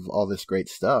more of all this great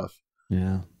stuff.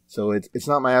 Yeah. So it's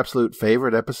not my absolute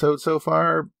favorite episode so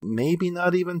far, maybe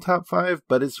not even top 5,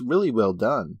 but it's really well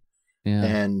done. Yeah.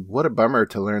 And what a bummer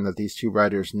to learn that these two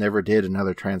writers never did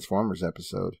another Transformers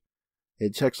episode.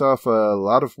 It checks off a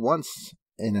lot of once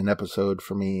in an episode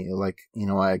for me. Like, you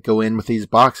know, I go in with these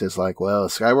boxes like, well,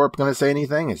 is Skywarp going to say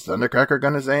anything? Is Thundercracker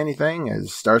going to say anything?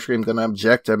 Is Starscream going to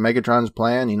object to Megatron's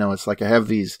plan? You know, it's like I have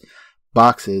these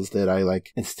boxes that I, like,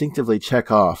 instinctively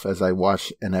check off as I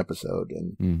watch an episode.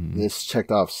 And this checked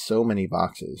off so many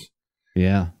boxes.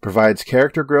 Yeah. Provides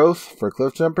character growth for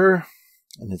Cliffjumper.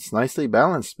 And it's nicely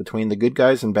balanced between the good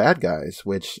guys and bad guys,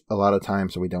 which a lot of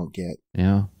times we don't get.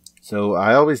 Yeah. So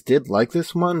I always did like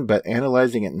this one, but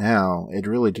analyzing it now, it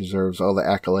really deserves all the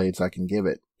accolades I can give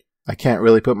it. I can't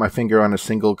really put my finger on a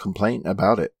single complaint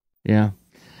about it. Yeah.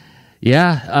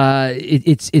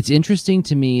 It's interesting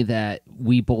to me that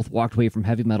we both walked away from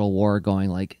Heavy Metal War going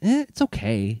like, it's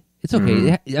okay. It's okay.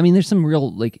 Mm-hmm. I mean, there's some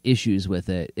real, like, issues with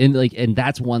it. And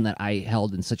that's one that I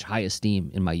held in such high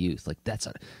esteem in my youth. Like, that's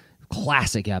a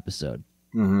classic episode.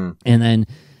 Mm-hmm. And then,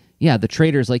 yeah, the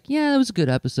Traitor's like, yeah, it was a good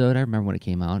episode. I remember when it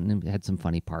came out, and it had some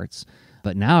funny parts.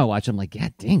 But now I watch, I'm like, yeah,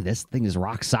 dang, this thing is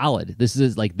rock solid.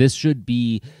 This should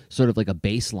be sort of like a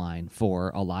baseline for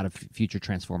a lot of future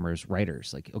Transformers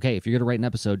writers. Like, okay, if you're going to write an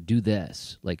episode, do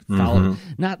this. Like, follow,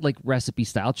 not like recipe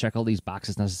style, check all these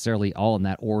boxes necessarily all in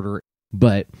that order,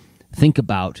 but think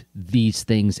about these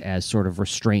things as sort of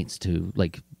restraints to,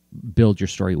 like, build your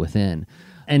story within.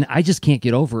 And I just can't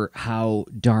get over how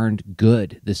darned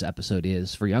good this episode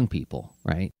is for young people,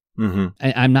 right? Mm-hmm.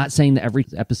 I'm not saying that every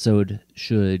episode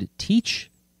should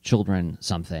teach children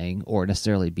something or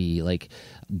necessarily be, like,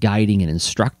 guiding and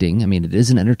instructing. I mean, it is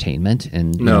an entertainment.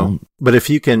 And but if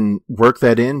you can work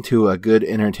that into a good,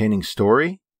 entertaining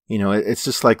story, it's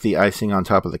just like the icing on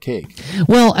top of the cake.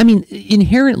 Well, I mean,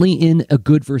 inherently in a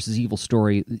good versus evil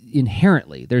story,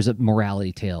 inherently there's a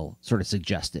morality tale sort of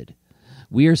suggested.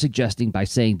 We are suggesting by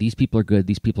saying these people are good,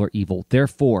 these people are evil.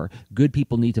 Therefore, good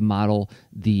people need to model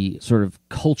the sort of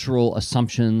cultural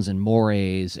assumptions and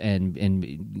mores and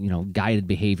guided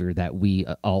behavior that we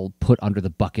all put under the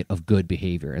bucket of good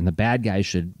behavior. And the bad guys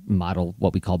should model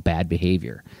what we call bad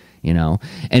behavior.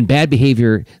 And bad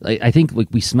behavior, I think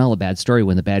we smell a bad story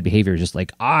when the bad behavior is just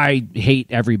like, I hate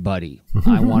everybody.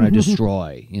 I want to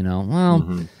destroy,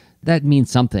 well, that means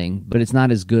something, but it's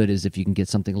not as good as if you can get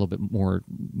something a little bit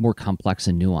more complex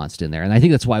and nuanced in there. And I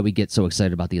think that's why we get so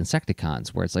excited about the Insecticons,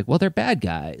 where it's like, well, they're bad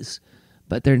guys,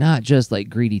 but they're not just like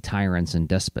greedy tyrants and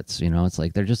despots. It's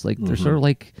like, they're just like, they're sort of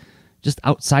like just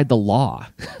outside the law.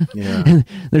 Yeah.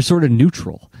 They're sort of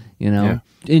neutral. Yeah.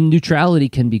 And neutrality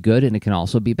can be good and it can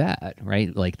also be bad,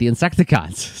 right? Like the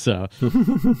Insecticons.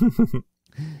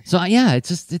 So yeah,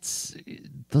 it's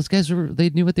those guys they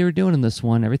knew what they were doing in this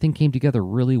one. Everything came together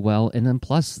really well, and then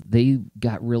plus they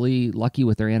got really lucky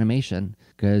with their animation,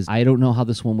 because I don't know how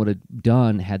this one would have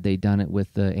done had they done it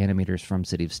with the animators from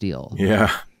City of Steel.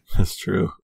 Yeah, that's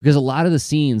true. Because a lot of the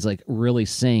scenes like really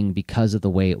sing because of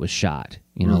the way it was shot.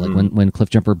 Like when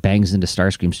Cliffjumper bangs into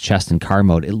Starscream's chest in car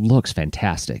mode, it looks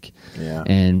fantastic. Yeah.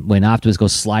 And when Optimus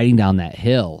goes sliding down that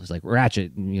hill, it's like,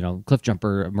 Ratchet,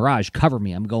 Cliffjumper, Mirage, cover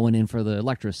me. I'm going in for the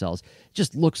Electro Cells. It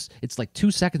just looks, it's like 2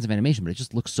 seconds of animation, but it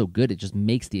just looks so good. It just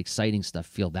makes the exciting stuff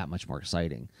feel that much more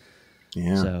exciting.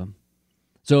 Yeah.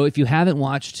 So if you haven't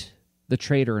watched The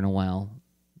Traitor in a while,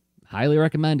 highly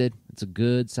recommended. It's a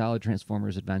good, solid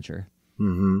Transformers adventure.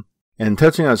 Mm-hmm. And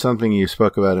touching on something you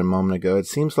spoke about a moment ago, it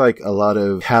seems like a lot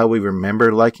of how we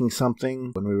remember liking something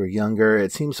when we were younger,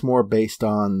 it seems more based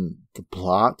on the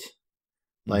plot.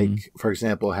 Like, for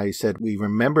example, how you said we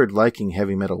remembered liking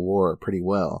Heavy Metal War pretty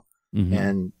well.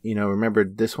 And,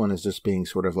 remembered this one as just being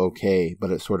sort of okay, but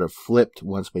it sort of flipped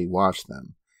once we watched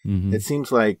them. It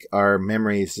seems like our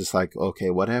memory is just like,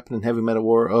 okay, what happened in Heavy Metal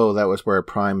War? Oh, that was where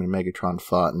Prime and Megatron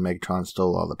fought and Megatron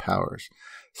stole all the powers.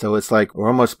 So it's like we're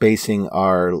almost basing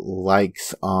our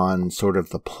likes on sort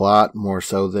of the plot more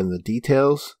so than the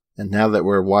details. And now that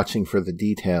we're watching for the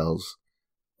details,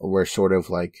 we're sort of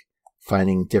like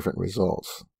finding different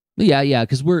results. Yeah,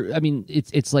 because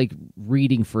it's like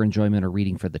reading for enjoyment or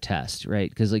reading for the test, right?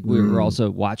 Because like we're also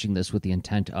watching this with the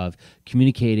intent of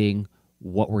communicating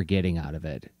what we're getting out of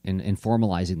it and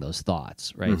formalizing those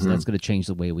thoughts, right? So that's going to change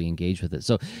the way we engage with it.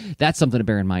 So that's something to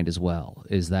bear in mind as well,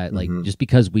 is that like just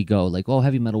because we go like, oh,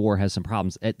 Heavy Metal War has some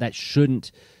problems, I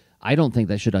don't think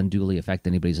that should unduly affect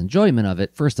anybody's enjoyment of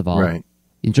it. First of all,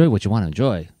 enjoy what you want to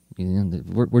enjoy.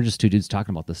 We're just two dudes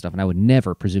talking about this stuff, and I would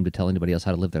never presume to tell anybody else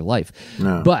how to live their life.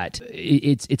 No. But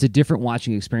it's a different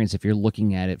watching experience if you're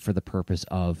looking at it for the purpose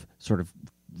of sort of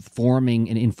forming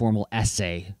an informal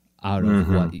essay out of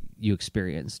what you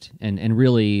experienced and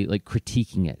really like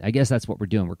critiquing it. I guess that's what we're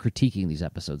doing. We're critiquing these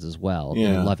episodes as well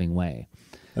in a loving way.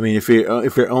 I mean, if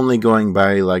you're only going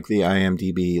by like the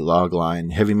IMDb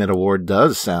logline, Heavy Metal War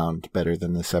does sound better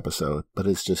than this episode, but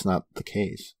it's just not the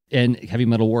case. And Heavy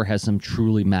Metal War has some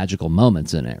truly magical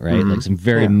moments in it, right? Like some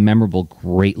very memorable,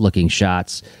 great looking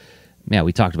shots. Yeah,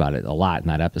 we talked about it a lot in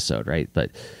that episode, right?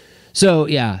 But so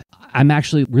yeah, I'm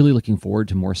actually really looking forward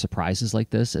to more surprises like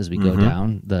this as we go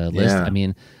down the list. I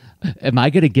mean, am I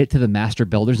going to get to the Master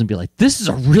Builders and be like, this is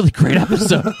a really great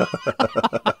episode?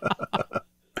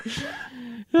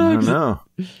 I don't know.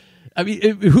 I mean,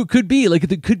 it could be like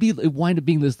it wind up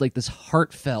being this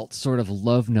heartfelt sort of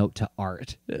love note to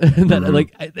art that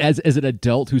like as an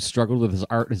adult who struggled with his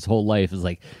art his whole life is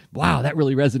like, wow, that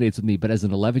really resonates with me. But as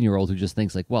an 11-year-old who just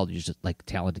thinks like, well, you just like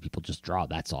talented people just draw,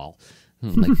 that's all.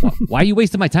 Like, why are you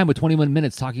wasting my time with 21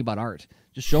 minutes talking about art?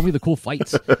 Just show me the cool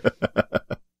fights.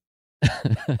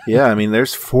 Yeah, I mean,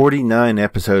 there's 49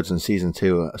 episodes in season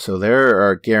 2, so there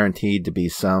are guaranteed to be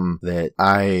some that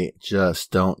I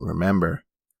just don't remember.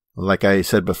 Like I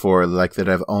said before, like that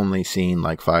I've only seen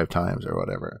like 5 times or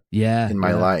whatever. Yeah, in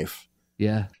my life.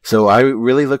 Yeah. So I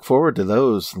really look forward to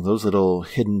those little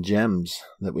hidden gems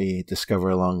that we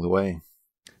discover along the way.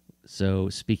 So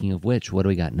speaking of which, what do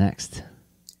we got next?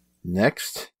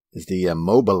 Next is the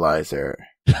Immobilizer.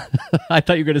 I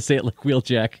thought you were going to say it like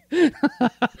Wheeljack.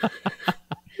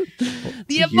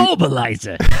 The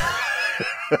Immobilizer.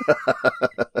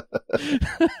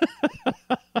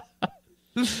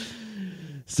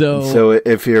 So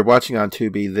if you're watching on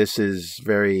Tubi, this is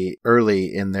very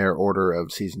early in their order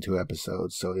of season 2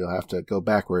 episodes, so you'll have to go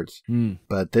backwards.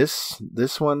 But this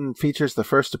one features the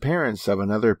first appearance of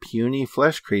another puny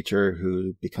flesh creature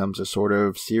who becomes a sort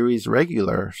of series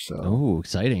regular. So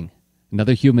exciting.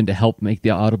 Another human to help make the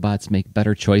Autobots make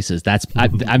better choices. That's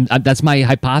that's my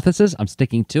hypothesis. I'm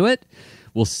sticking to it.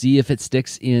 We'll see if it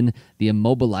sticks in the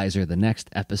Immobilizer, the next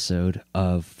episode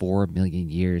of 4 Million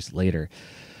Years Later.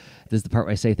 This is the part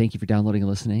where I say thank you for downloading and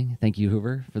listening. Thank you,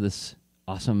 Hoover, for this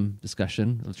awesome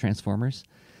discussion of Transformers.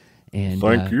 And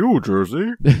thank you,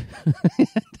 Jerzy.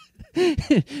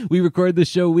 We record the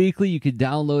show weekly. You can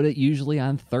download it usually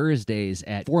on Thursdays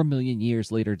at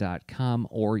 4millionyearslater.com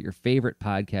or your favorite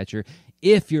podcatcher.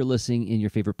 If you're listening in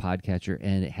your favorite podcatcher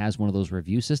and it has one of those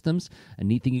review systems, a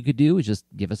neat thing you could do is just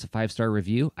give us a 5-star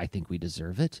review. I think we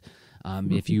deserve it.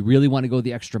 If you really want to go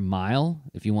the extra mile,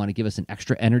 if you want to give us an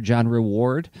extra Energon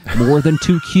reward, more than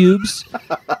 2 cubes...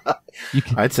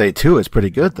 I'd say 2 is pretty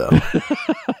good, though.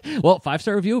 Well,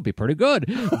 5-star review would be pretty good.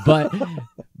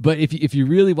 But if you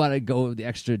really want to go the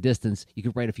extra distance, you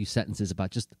could write a few sentences about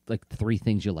just like 3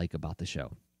 things you like about the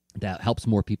show. That helps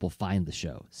more people find the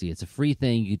show. See, it's a free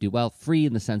thing. You do, well, free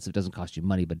in the sense it doesn't cost you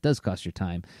money, but it does cost your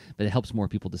time. But it helps more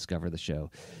people discover the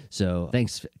show. So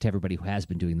thanks to everybody who has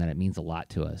been doing that. It means a lot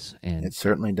to us. And it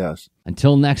certainly does.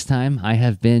 Until next time, I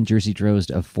have been Jerzy Drozd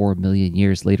of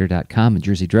 4millionyearslater.com and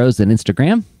Jerzy Drozd on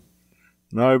Instagram.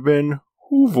 And I've been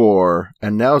Hoover.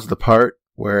 And now's the part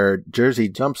where Jerzy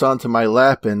jumps onto my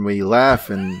lap and we laugh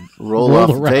and roll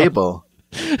off the table.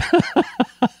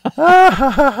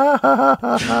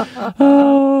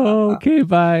 Oh, okay,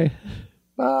 bye.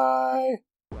 Bye.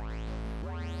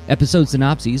 Episode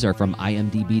synopses are from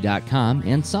imdb.com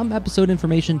and some episode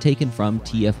information taken from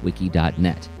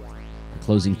tfwiki.net. The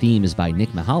closing theme is by Nick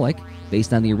Mihalik,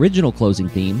 based on the original closing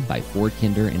theme by Ford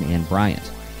Kinder and Ann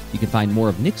Bryant. You can find more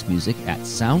of Nick's music at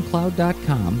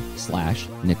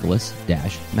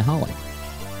soundcloud.com/Nicholas-Mihalik.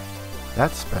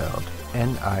 That's spelled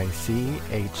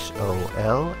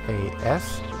NICHOLAS-MEHALICK.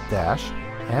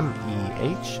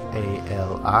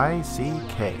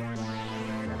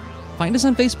 Find us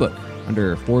on Facebook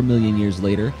under 4 Million Years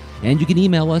Later, and you can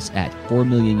email us at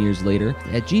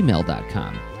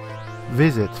 4millionyearslater@gmail.com.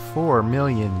 Visit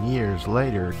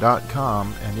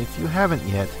 4millionyearslater.com, and if you haven't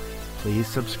yet, please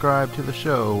subscribe to the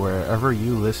show wherever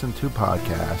you listen to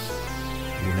podcasts.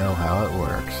 You know how it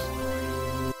works.